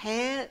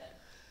can't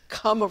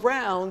come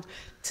around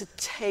to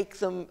take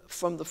them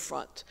from the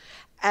front.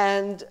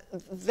 And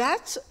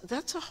that's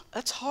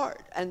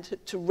hard. And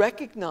to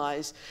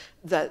recognize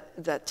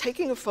that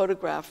taking a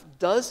photograph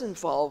does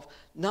involve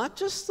not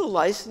just the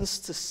license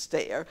to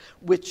stare,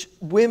 which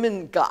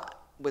women got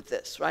with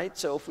this, right?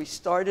 So if we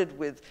started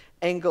with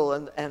Engel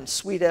and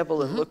Sweet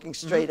Evelyn mm-hmm. looking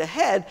straight mm-hmm.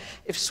 ahead,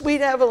 if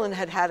Sweet Evelyn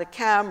had a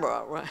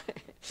camera,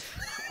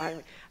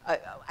 right?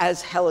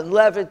 As Helen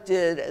Levitt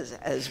did,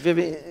 as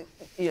Vivian,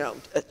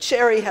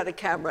 Cherry had a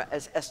camera,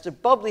 as Esther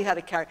Bublé had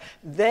a camera,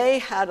 they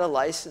had a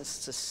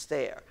license to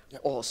stare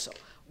yep. also,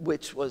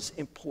 which was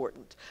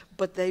important.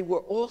 But they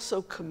were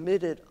also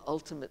committed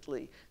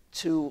ultimately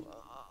to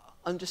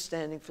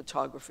understanding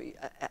photography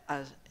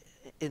as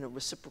in a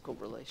reciprocal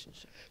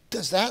relationship.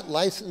 Does that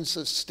license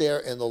to stare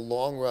in the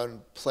long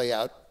run play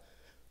out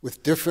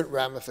with different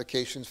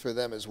ramifications for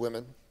them as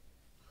women?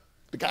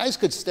 The guys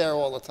could stare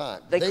all the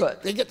time. They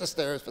could. They get to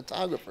stare as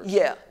photographers.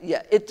 Yeah,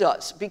 it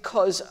does.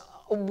 Because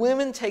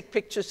women take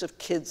pictures of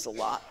kids a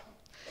lot.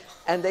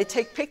 And they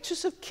take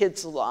pictures of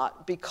kids a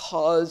lot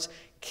because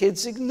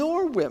kids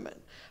ignore women.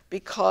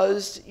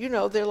 Because,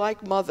 they're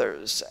like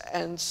mothers.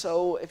 And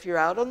so if you're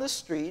out on the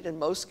street, and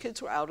most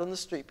kids were out on the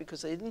street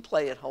because they didn't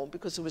play at home,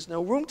 because there was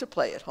no room to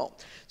play at home.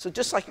 So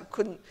just like you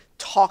couldn't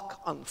talk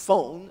on the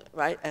phone,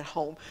 right, at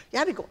home, you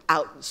had to go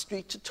out in the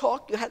street to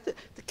talk.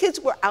 The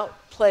kids were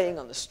out playing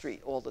on the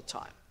street all the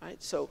time,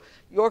 right? So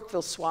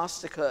Yorkville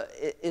swastika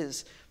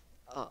is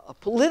a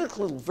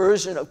political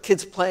version of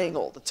kids playing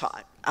all the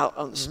time out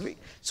on the mm-hmm. street.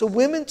 So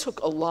women took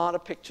a lot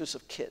of pictures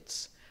of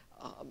kids.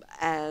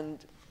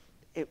 And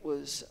it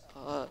was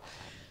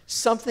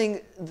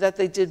something that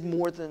they did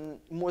more than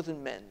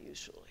men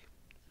usually.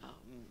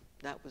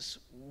 That was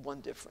one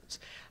difference.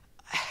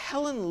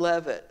 Helen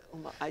Levitt,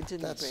 I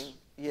didn't bring,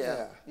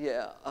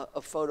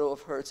 a photo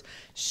of hers.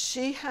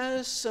 She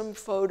has some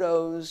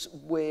photos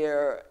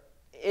where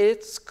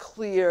it's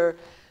clear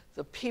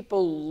the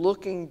people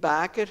looking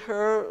back at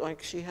her,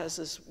 like she has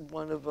this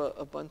one of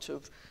a bunch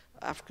of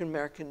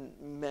African-American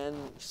men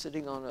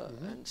sitting on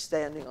mm-hmm. and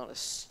standing on a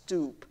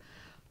stoop.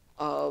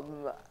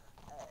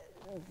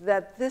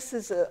 That this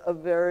is a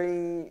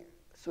very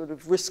sort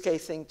of risque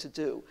thing to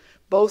do,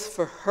 both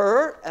for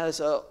her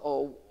as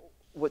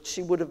what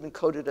she would have been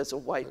coded as a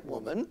white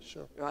woman,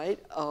 sure. right?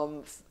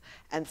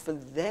 And for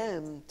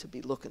them to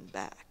be looking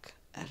back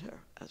at her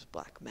as a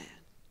black man,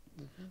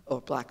 mm-hmm.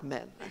 or black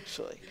men,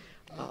 actually,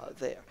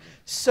 there.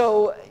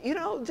 So,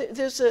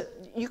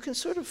 you can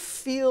sort of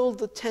feel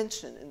the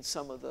tension in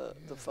some of the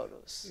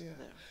photos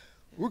there.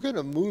 We're going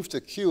to move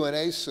to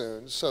Q&A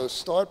soon, so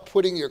start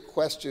putting your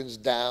questions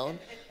down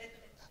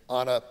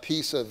on a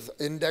piece of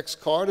index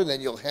card, and then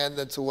you'll hand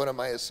them to one of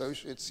my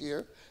associates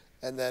here,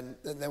 and then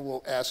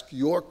we'll ask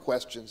your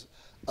questions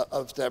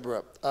of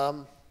Deborah.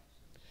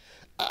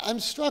 I'm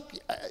struck,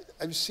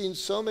 I've seen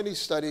so many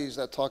studies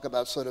that talk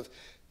about sort of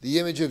the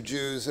image of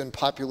Jews in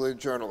popular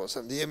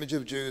journalism, the image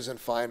of Jews in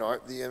fine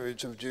art, the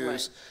image of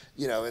Jews,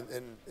 you know,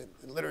 in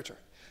literature.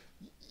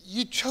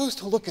 You chose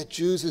to look at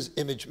Jews as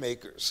image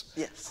makers.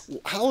 Yes.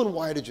 How and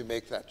why did you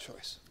make that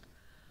choice?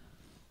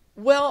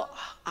 Well,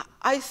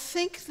 I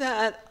think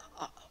that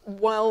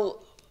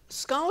while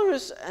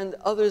scholars and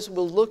others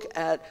will look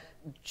at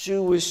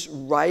Jewish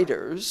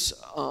writers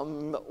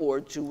or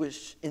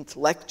Jewish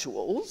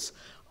intellectuals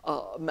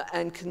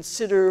and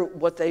consider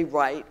what they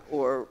write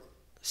or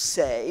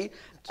say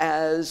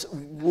as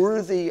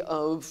worthy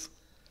of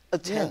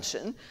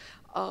attention,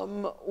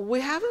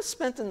 we haven't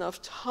spent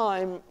enough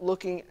time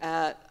looking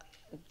at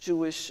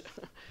Jewish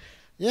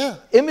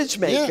image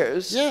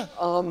makers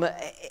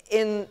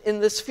in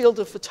this field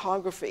of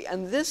photography.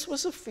 And this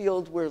was a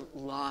field where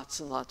lots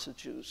and lots of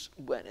Jews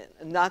went in,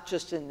 and not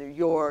just in New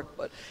York,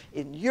 but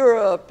in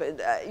Europe,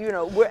 and you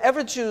know,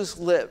 wherever Jews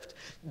lived,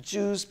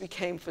 Jews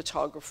became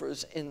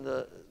photographers in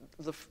the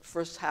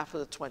first half of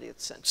the 20th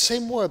century. Say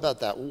more about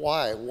that.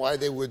 Why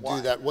they would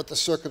do that, what the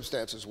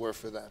circumstances were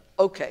for them.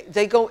 Okay,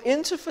 they go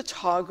into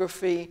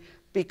photography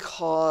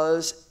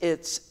because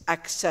it's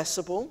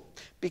accessible,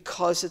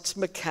 because it's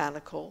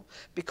mechanical,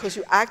 because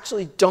you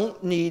actually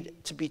don't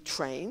need to be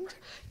trained.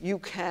 You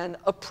can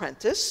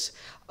apprentice,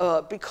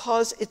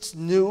 because it's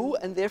new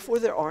and therefore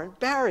there aren't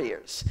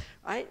barriers,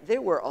 right?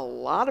 There were a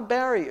lot of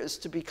barriers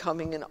to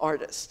becoming an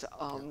artist,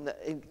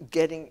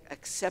 getting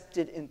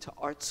accepted into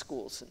art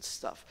schools and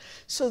stuff.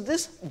 So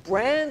this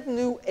brand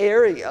new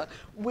area,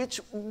 which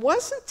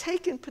wasn't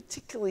taken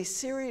particularly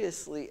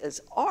seriously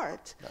as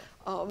art,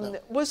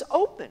 was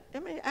open. I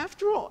mean,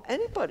 after all,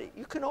 anybody,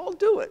 you can all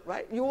do it,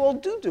 right? You all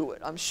do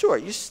it, I'm sure.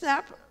 You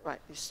snap,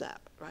 right? You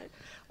snap, right?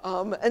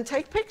 And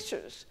take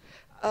pictures.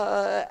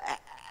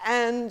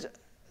 And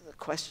the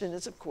question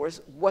is, of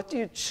course, what do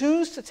you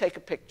choose to take a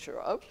picture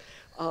of?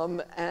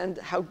 And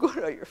how good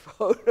are your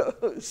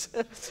photos?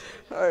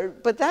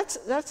 But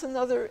that's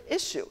another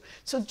issue.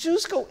 So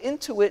Jews go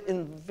into it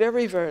in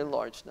very, very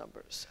large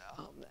numbers.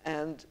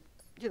 And,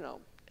 you know,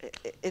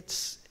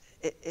 it's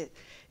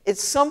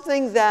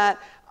something that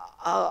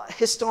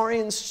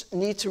historians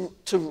need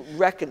to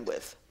reckon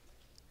with.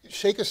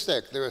 Shake a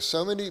stick. There are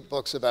so many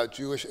books about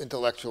Jewish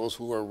intellectuals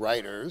who are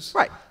writers.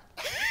 Right.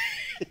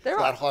 It's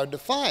not hard to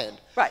find.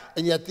 Right.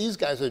 And yet these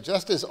guys are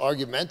just as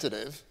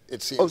argumentative,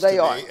 it seems they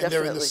to are, me. definitely. And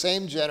they're in the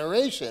same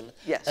generation.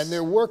 Yes. And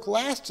their work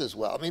lasts as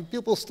well. I mean,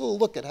 people still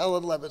look at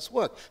Helen Levitt's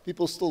work.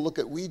 People still look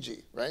at Ouija,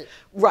 right?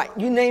 Right.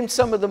 You named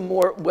some of the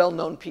more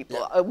well-known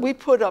people. Yeah. We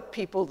put up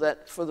people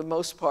that, for the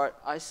most part,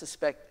 I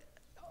suspect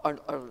are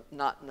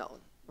not known,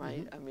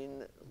 right? I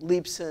mean,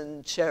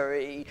 Leibson,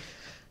 Cherry,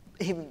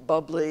 even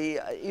Bubbly,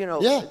 you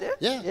know.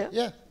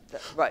 Yeah.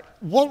 Right.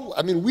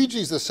 I mean,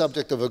 Ouija's the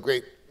subject of a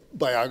great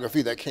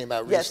biography that came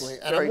out recently.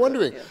 And I'm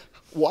wondering,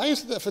 why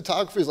is it that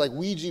photographers like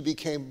Ouija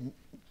became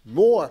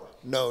more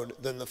known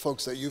than the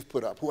folks that you've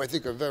put up, who I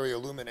think are very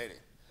illuminating?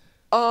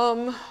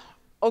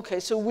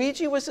 Okay, so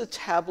Ouija was a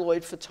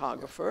tabloid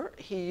photographer.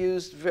 He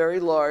used very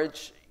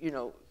large, you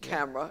know,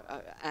 camera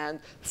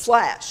and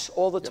flash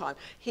all the time.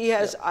 He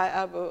has, I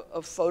have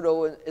a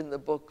photo in the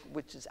book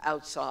which is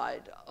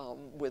outside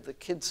where the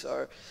kids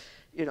are,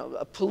 you know,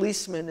 a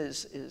policeman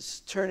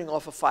is turning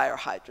off a fire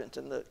hydrant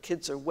and the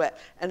kids are wet.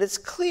 And it's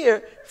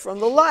clear from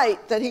the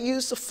light that he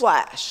used a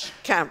flash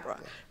camera.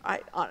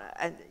 Right?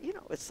 And, you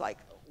know, it's like,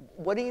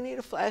 what do you need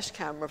a flash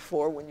camera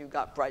for when you've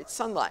got bright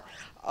sunlight?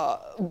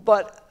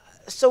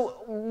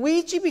 So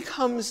Ouija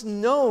becomes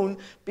known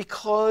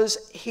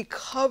because he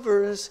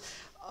covers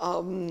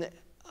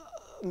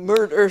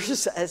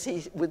murders, as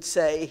he would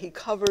say. He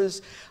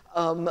covers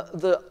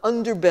the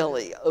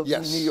underbelly of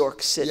New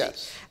York City.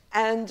 Yes.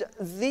 And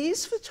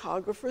these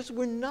photographers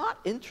were not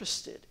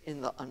interested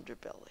in the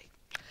underbelly.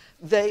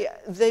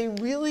 They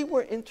really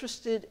were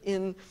interested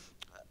in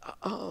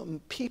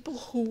people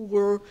who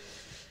were,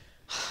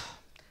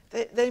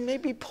 they may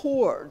be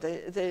poor,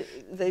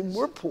 they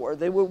were poor,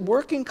 they were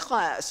working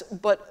class,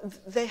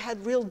 but they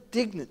had real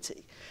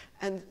dignity.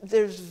 And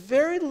there's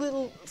very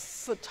little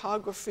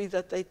photography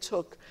that they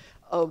took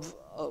of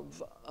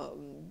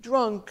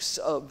drunks,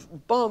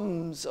 of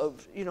bums,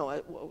 of, you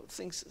know,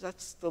 things.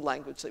 That's the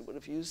language they would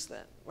have used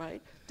then,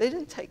 right? They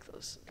didn't take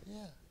those.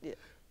 Yeah.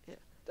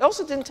 They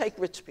also didn't take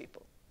rich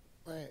people.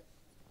 Right.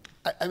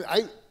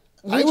 I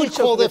would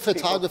call their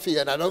photography,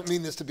 and I don't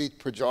mean this to be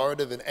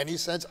pejorative in any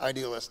sense,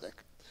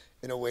 idealistic,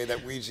 in a way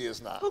that Ouija is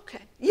not.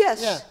 Okay.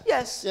 Yes.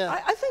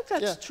 I think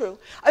that's true.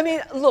 I mean,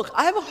 look,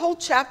 I have a whole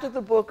chapter of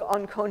the book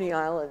on Coney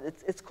Island.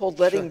 It's called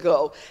Letting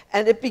Go.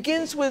 And it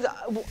begins with,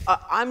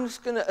 I'm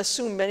just going to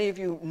assume many of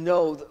you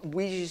know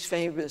Ouija's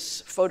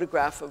famous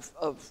photograph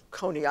of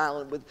Coney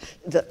Island with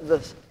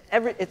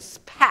it's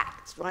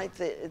packed, right?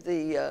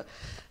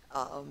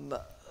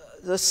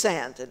 The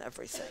sand and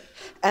everything.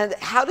 And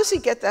how does he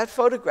get that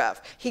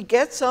photograph? He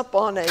gets up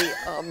on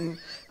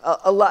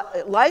a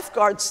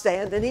lifeguard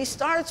stand and he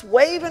starts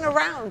waving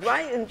around,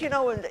 right? And, you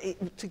know,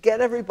 to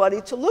get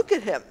everybody to look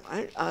at him,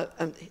 right?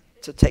 And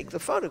to take the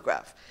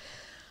photograph.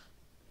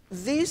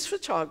 these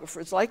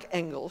photographers, like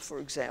Engel, for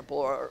example,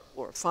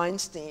 or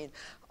Feinstein,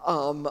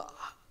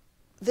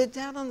 they're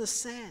down on the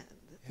sand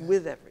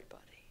with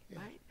everybody,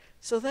 right?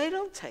 So they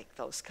don't take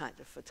those kind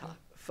of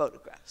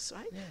photographs,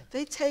 right?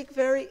 They take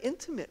very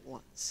intimate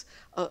ones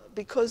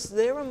because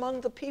they're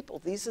among the people.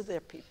 These are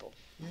their people.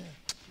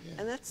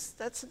 And that's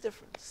the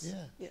difference.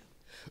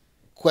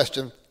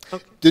 Question.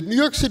 Okay. Did New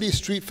York City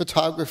street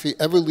photography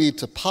ever lead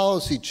to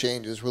policy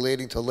changes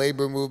relating to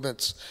labor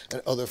movements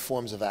and other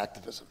forms of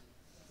activism?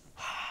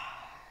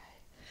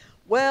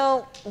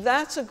 Well,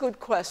 that's a good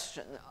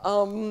question.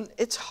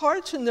 It's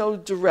hard to know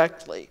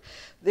directly.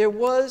 There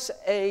was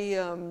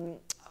a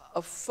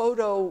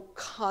photo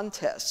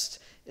contest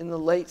in the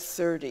late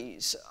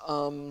 30s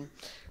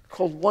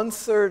called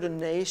 1/3 a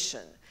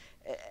Nation,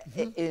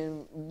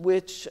 in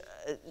which,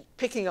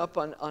 picking up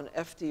on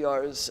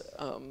FDR's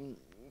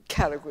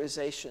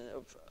categorization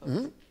of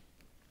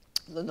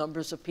the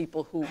numbers of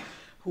people who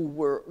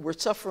were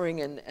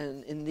suffering and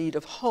in need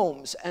of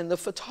homes. And the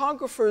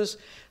photographers,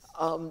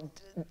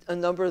 a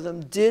number of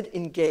them did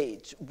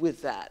engage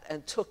with that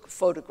and took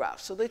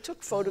photographs. So they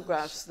took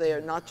photographs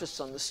there, not just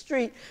on the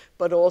street,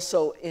 but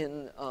also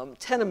in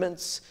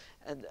tenements,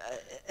 and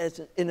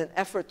in an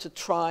effort to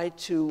try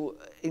to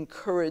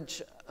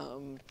encourage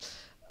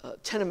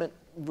tenement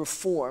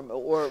reform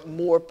or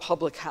more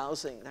public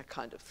housing, that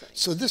kind of thing.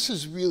 So this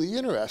is really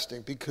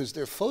interesting because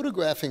they're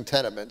photographing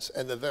tenements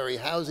and the very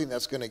housing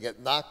that's going to get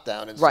knocked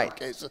down in some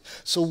cases.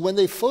 So when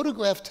they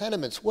photograph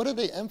tenements, what do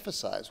they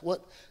emphasize?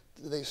 What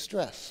do they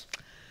stress?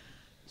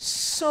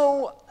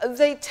 So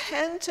they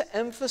tend to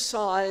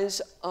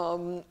emphasize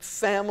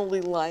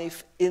family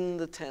life in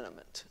the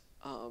tenement.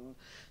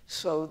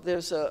 So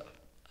there's a,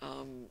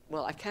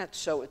 well, I can't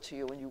show it to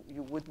you, and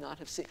you would not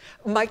have seen.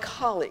 My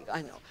colleague,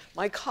 I know,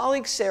 my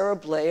colleague Sarah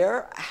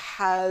Blair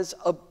has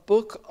a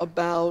book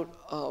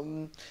about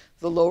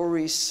the Lower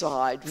East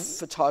Side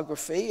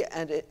photography,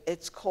 and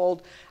it's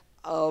called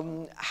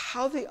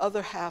How the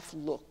Other Half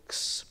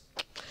Looks,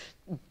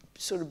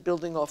 sort of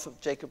building off of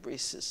Jacob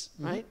Riis's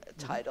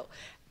title.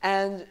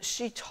 And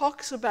she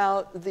talks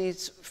about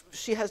these,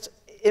 she has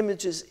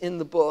images in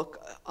the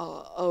book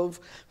of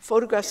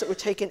photographs that were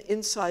taken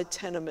inside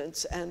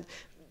tenements, and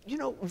you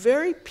know,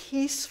 very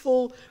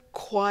peaceful,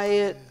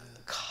 quiet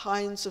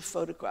kinds of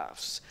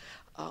photographs.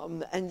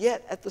 And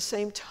yet at the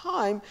same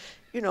time,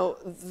 you know,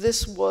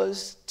 this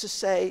was to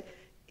say,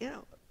 you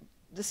know,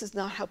 this is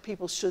not how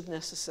people should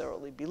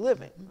necessarily be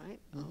living, right?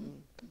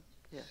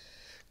 Yeah.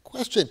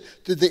 Question,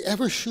 did they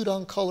ever shoot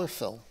on color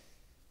film?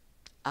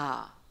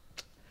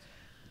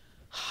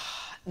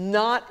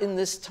 Not in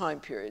this time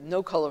period,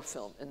 no color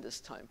film in this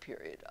time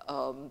period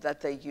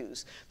that they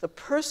used. The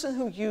person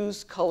who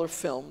used color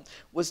film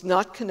was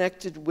not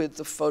connected with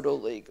the Photo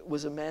League. It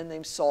was a man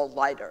named Saul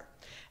Leiter,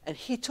 and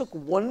he took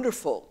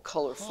wonderful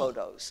color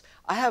photos.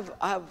 I have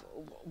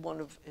one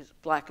of his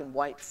black and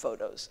white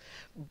photos,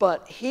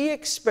 but he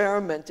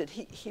experimented.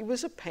 He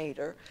was a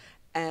painter,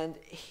 and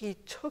he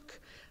took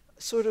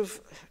sort of,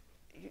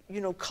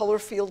 you know, color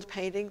field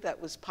painting that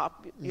was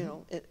popular, you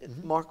know,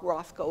 Mark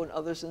Rothko and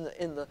others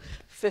in the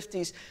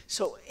 50s.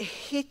 So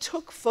he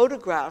took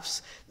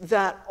photographs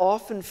that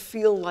often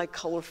feel like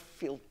color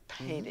field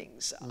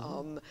paintings.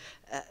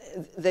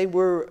 They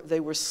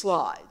were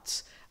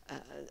slides.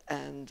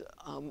 And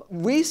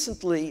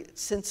recently,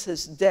 since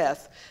his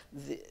death,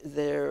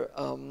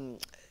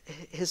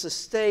 his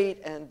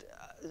estate and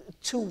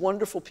two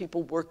wonderful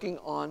people working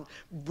on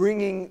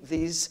bringing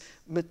these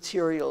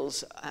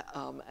materials,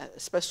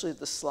 especially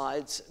the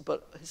slides,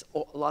 but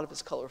a lot of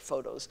his color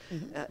photos,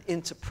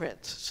 into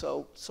print.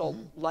 So Saul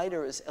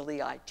Leiter is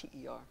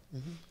L-E-I-T-E-R.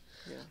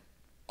 Yeah.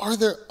 Are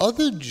there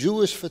other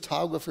Jewish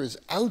photographers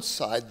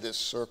outside this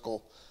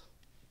circle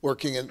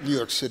working in New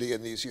York City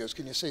in these years?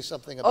 Can you say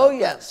something about that? Oh,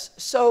 yes.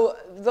 So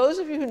those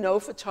of you who know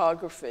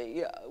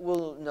photography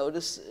will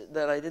notice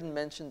that I didn't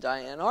mention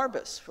Diane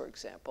Arbus, for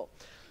example,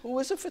 who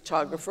was a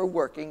photographer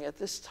working at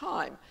this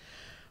time.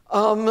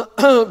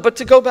 But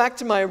to go back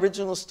to my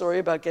original story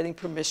about getting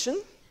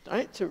permission,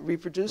 right, to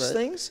reproduce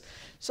things.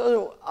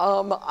 So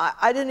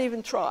I didn't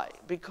even try,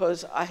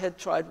 because I had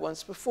tried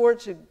once before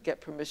to get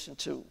permission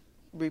to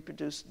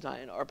reproduce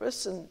Diane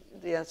Arbus, and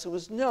the answer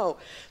was no.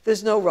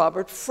 There's no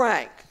Robert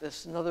Frank.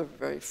 There's another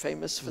very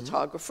famous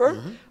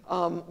photographer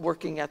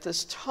working at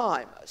this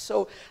time.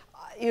 So,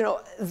 you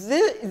know,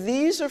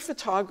 these are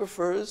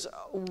photographers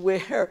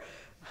where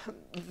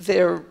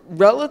their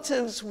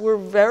relatives were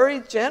very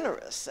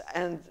generous,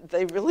 and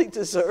they really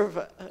deserve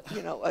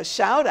a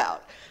shout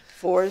out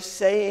for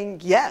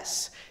saying,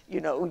 yes, you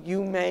know,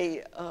 you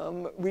may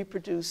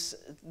reproduce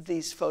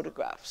these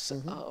photographs.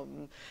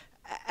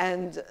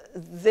 And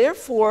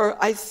therefore,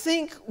 I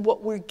think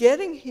what we're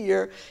getting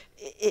here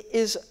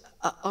is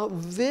a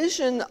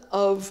vision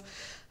of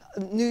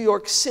New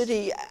York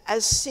City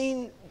as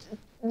seen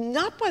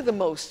not by the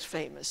most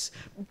famous,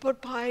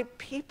 but by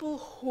people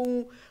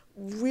who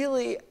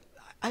really,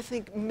 I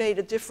think, made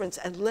a difference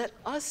and let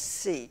us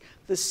see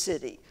the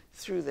city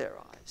through their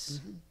eyes.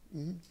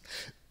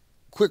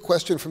 Quick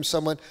question from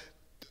someone.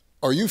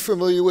 Are you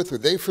familiar with, were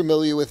they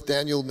familiar with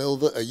Daniel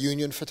Nilva, a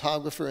union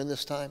photographer in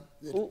this time?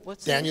 Ooh,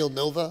 what's Daniel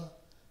Nilva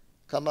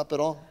come up at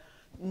all?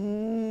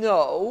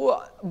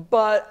 No,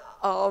 but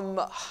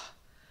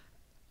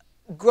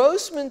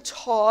Grossman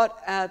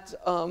taught at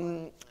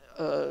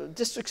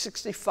District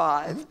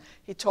 65.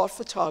 He taught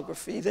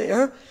photography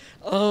there.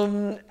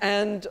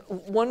 And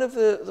one of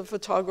the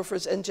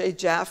photographers, N.J.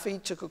 Jaffe,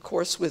 took a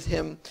course with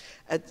him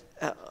at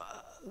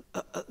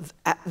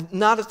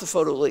not at the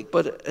Photo League,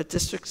 but at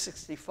District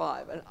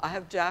 65. And I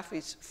have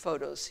Jaffe's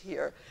photos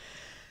here.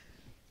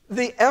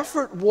 The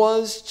effort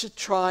was to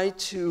try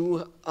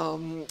to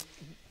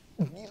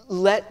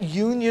let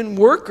union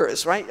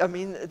workers, right? I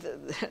mean,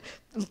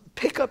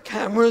 pick up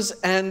cameras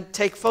and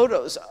take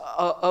photos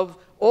of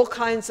all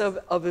kinds of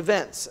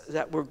events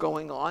that were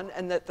going on,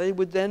 and that they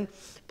would then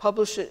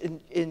publish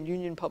it in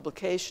union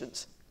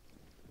publications.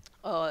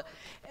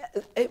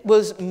 It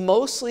was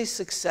mostly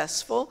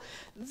successful.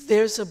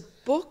 There's a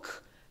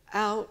book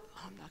out,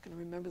 I'm not going to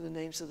remember the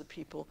names of the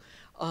people,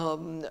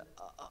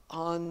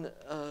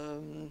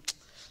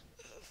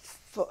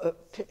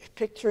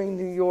 picturing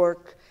New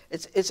York.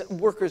 It's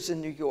workers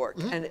in New York,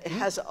 and it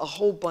has a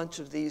whole bunch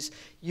of these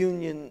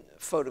union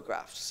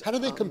photographs. How do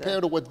they compare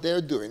to what they're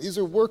doing? These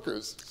are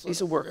workers.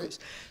 These are workers.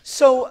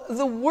 So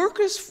the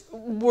workers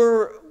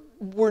were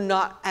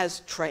not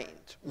as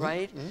trained,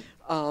 right?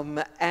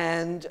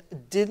 And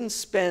didn't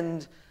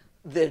spend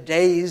their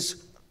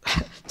days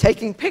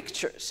taking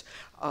pictures.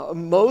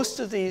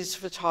 Most of these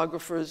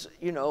photographers,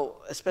 you know,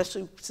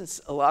 especially since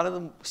a lot of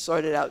them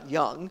started out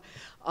young,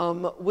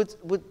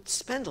 would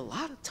spend a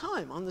lot of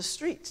time on the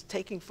streets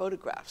taking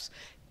photographs.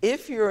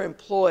 If you're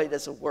employed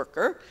as a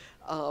worker,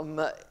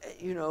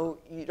 you know,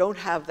 you don't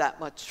have that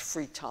much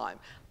free time.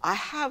 I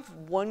have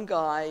one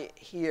guy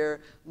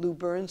here, Lou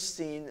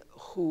Bernstein,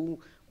 who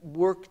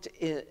worked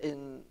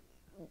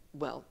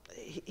well,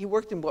 he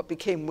worked in what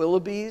became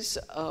Willoughby's,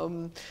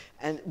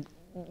 and,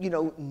 you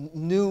know,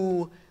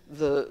 knew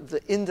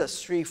the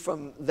industry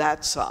from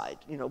that side,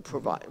 you know,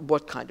 provide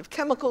what kind of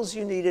chemicals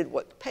you needed,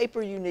 what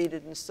paper you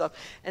needed and stuff.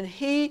 And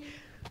he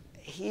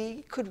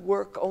could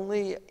work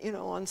only, you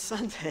know, on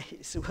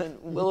Sundays when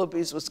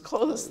Willoughby's was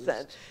closed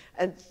then.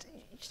 And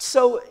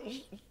so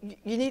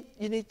you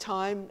need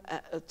time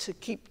to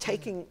keep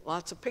taking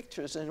lots of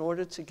pictures in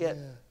order to get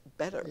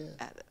better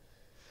at it.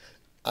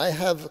 I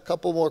have a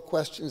couple more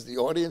questions. The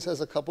audience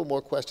has a couple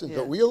more questions,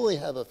 but we only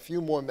have a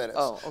few more minutes.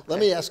 Oh, okay. Let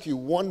me ask you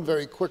one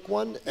very quick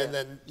one, and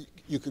then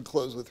you can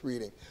close with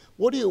reading.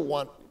 What do you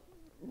want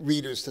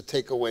readers to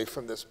take away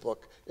from this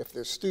book? If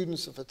they're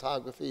students of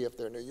photography, if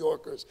they're New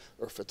Yorkers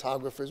or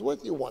photographers,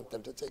 what do you want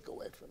them to take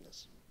away from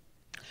this?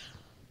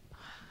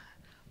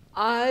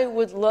 I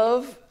would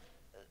love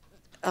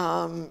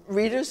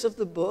readers of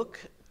the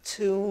book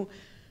to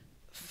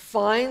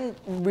find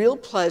real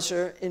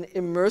pleasure in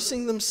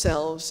immersing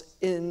themselves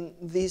in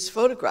these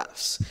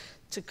photographs,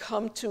 to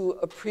come to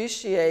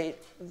appreciate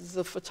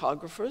the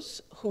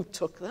photographers who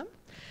took them,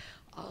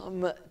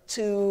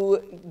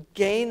 to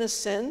gain a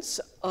sense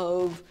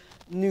of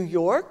New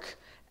York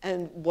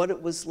and what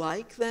it was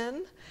like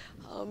then,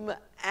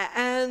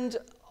 and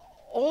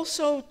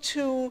also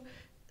to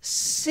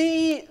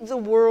see the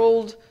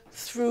world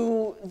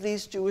through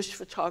these Jewish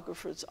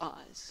photographers'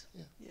 eyes.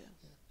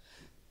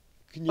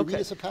 Can you read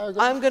us a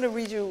paragraph? I'm going to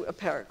read you a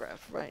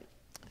paragraph, right.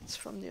 It's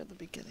from near the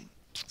beginning.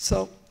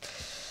 So,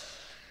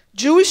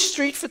 Jewish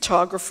street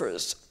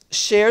photographers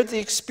shared the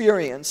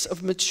experience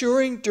of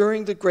maturing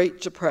during the Great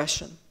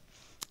Depression,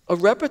 a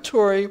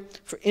repertory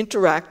for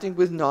interacting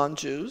with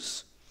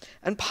non-Jews,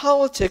 and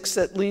politics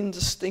that leaned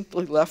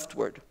distinctly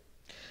leftward.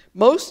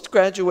 Most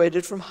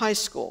graduated from high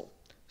school,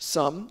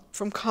 some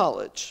from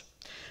college.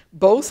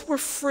 Both were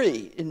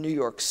free in New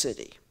York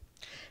City.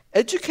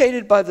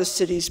 Educated by the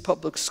city's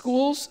public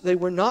schools, they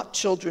were not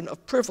children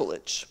of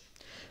privilege.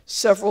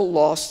 Several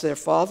lost their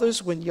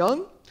fathers when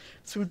young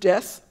through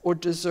death or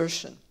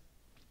desertion.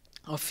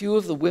 A few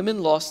of the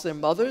women lost their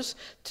mothers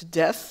to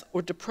death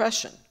or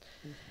depression.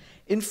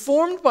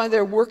 Informed by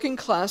their working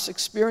class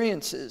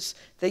experiences,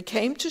 they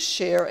came to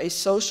share a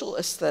social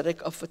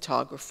aesthetic of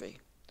photography.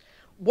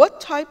 What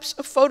types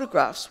of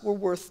photographs were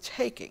worth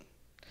taking?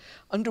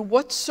 Under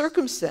what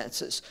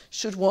circumstances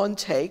should one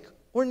take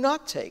or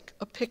not take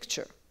a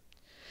picture?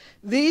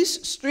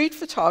 These street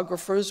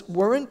photographers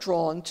weren't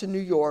drawn to New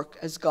York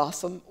as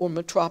Gotham or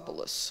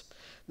Metropolis,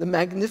 the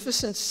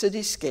magnificent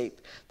cityscape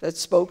that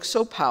spoke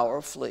so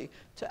powerfully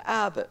to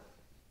Abbott.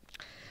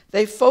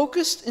 They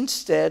focused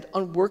instead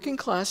on working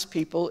class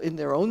people in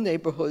their own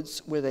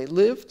neighborhoods where they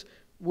lived,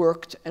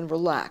 worked, and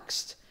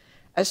relaxed.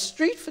 As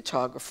street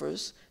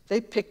photographers, they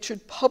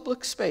pictured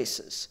public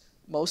spaces,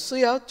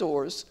 mostly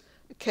outdoors,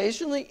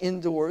 occasionally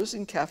indoors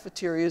in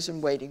cafeterias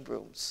and waiting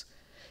rooms.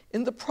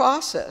 In the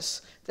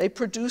process, they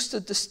produced a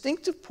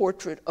distinctive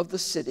portrait of the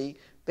city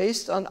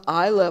based on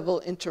eye-level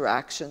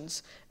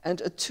interactions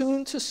and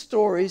attuned to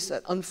stories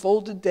that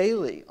unfolded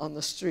daily on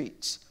the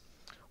streets.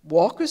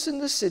 Walkers in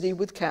the city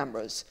with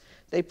cameras,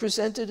 they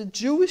presented a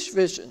Jewish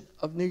vision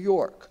of New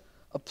York,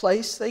 a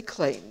place they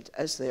claimed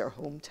as their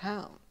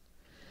hometown.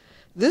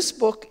 This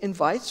book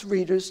invites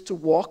readers to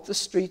walk the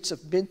streets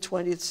of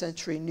mid-20th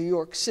century New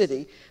York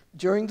City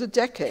during the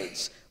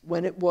decades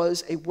when it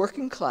was a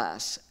working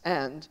class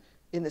and,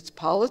 in its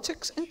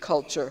politics and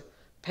culture,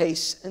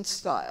 pace and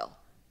style,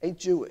 a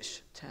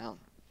Jewish town.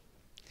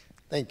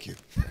 Thank you.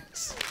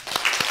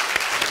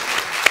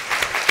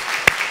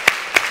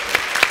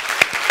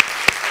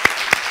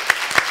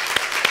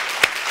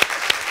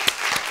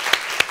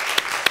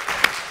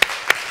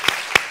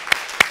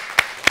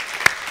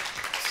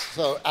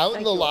 So out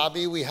in the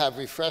lobby, we have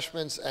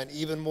refreshments and,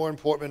 even more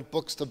important,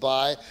 books to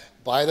buy.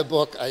 Buy the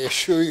book. I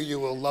assure you, you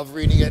will love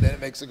reading it, and it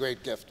makes a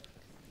great gift.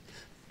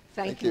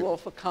 Thank you all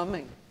for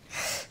coming.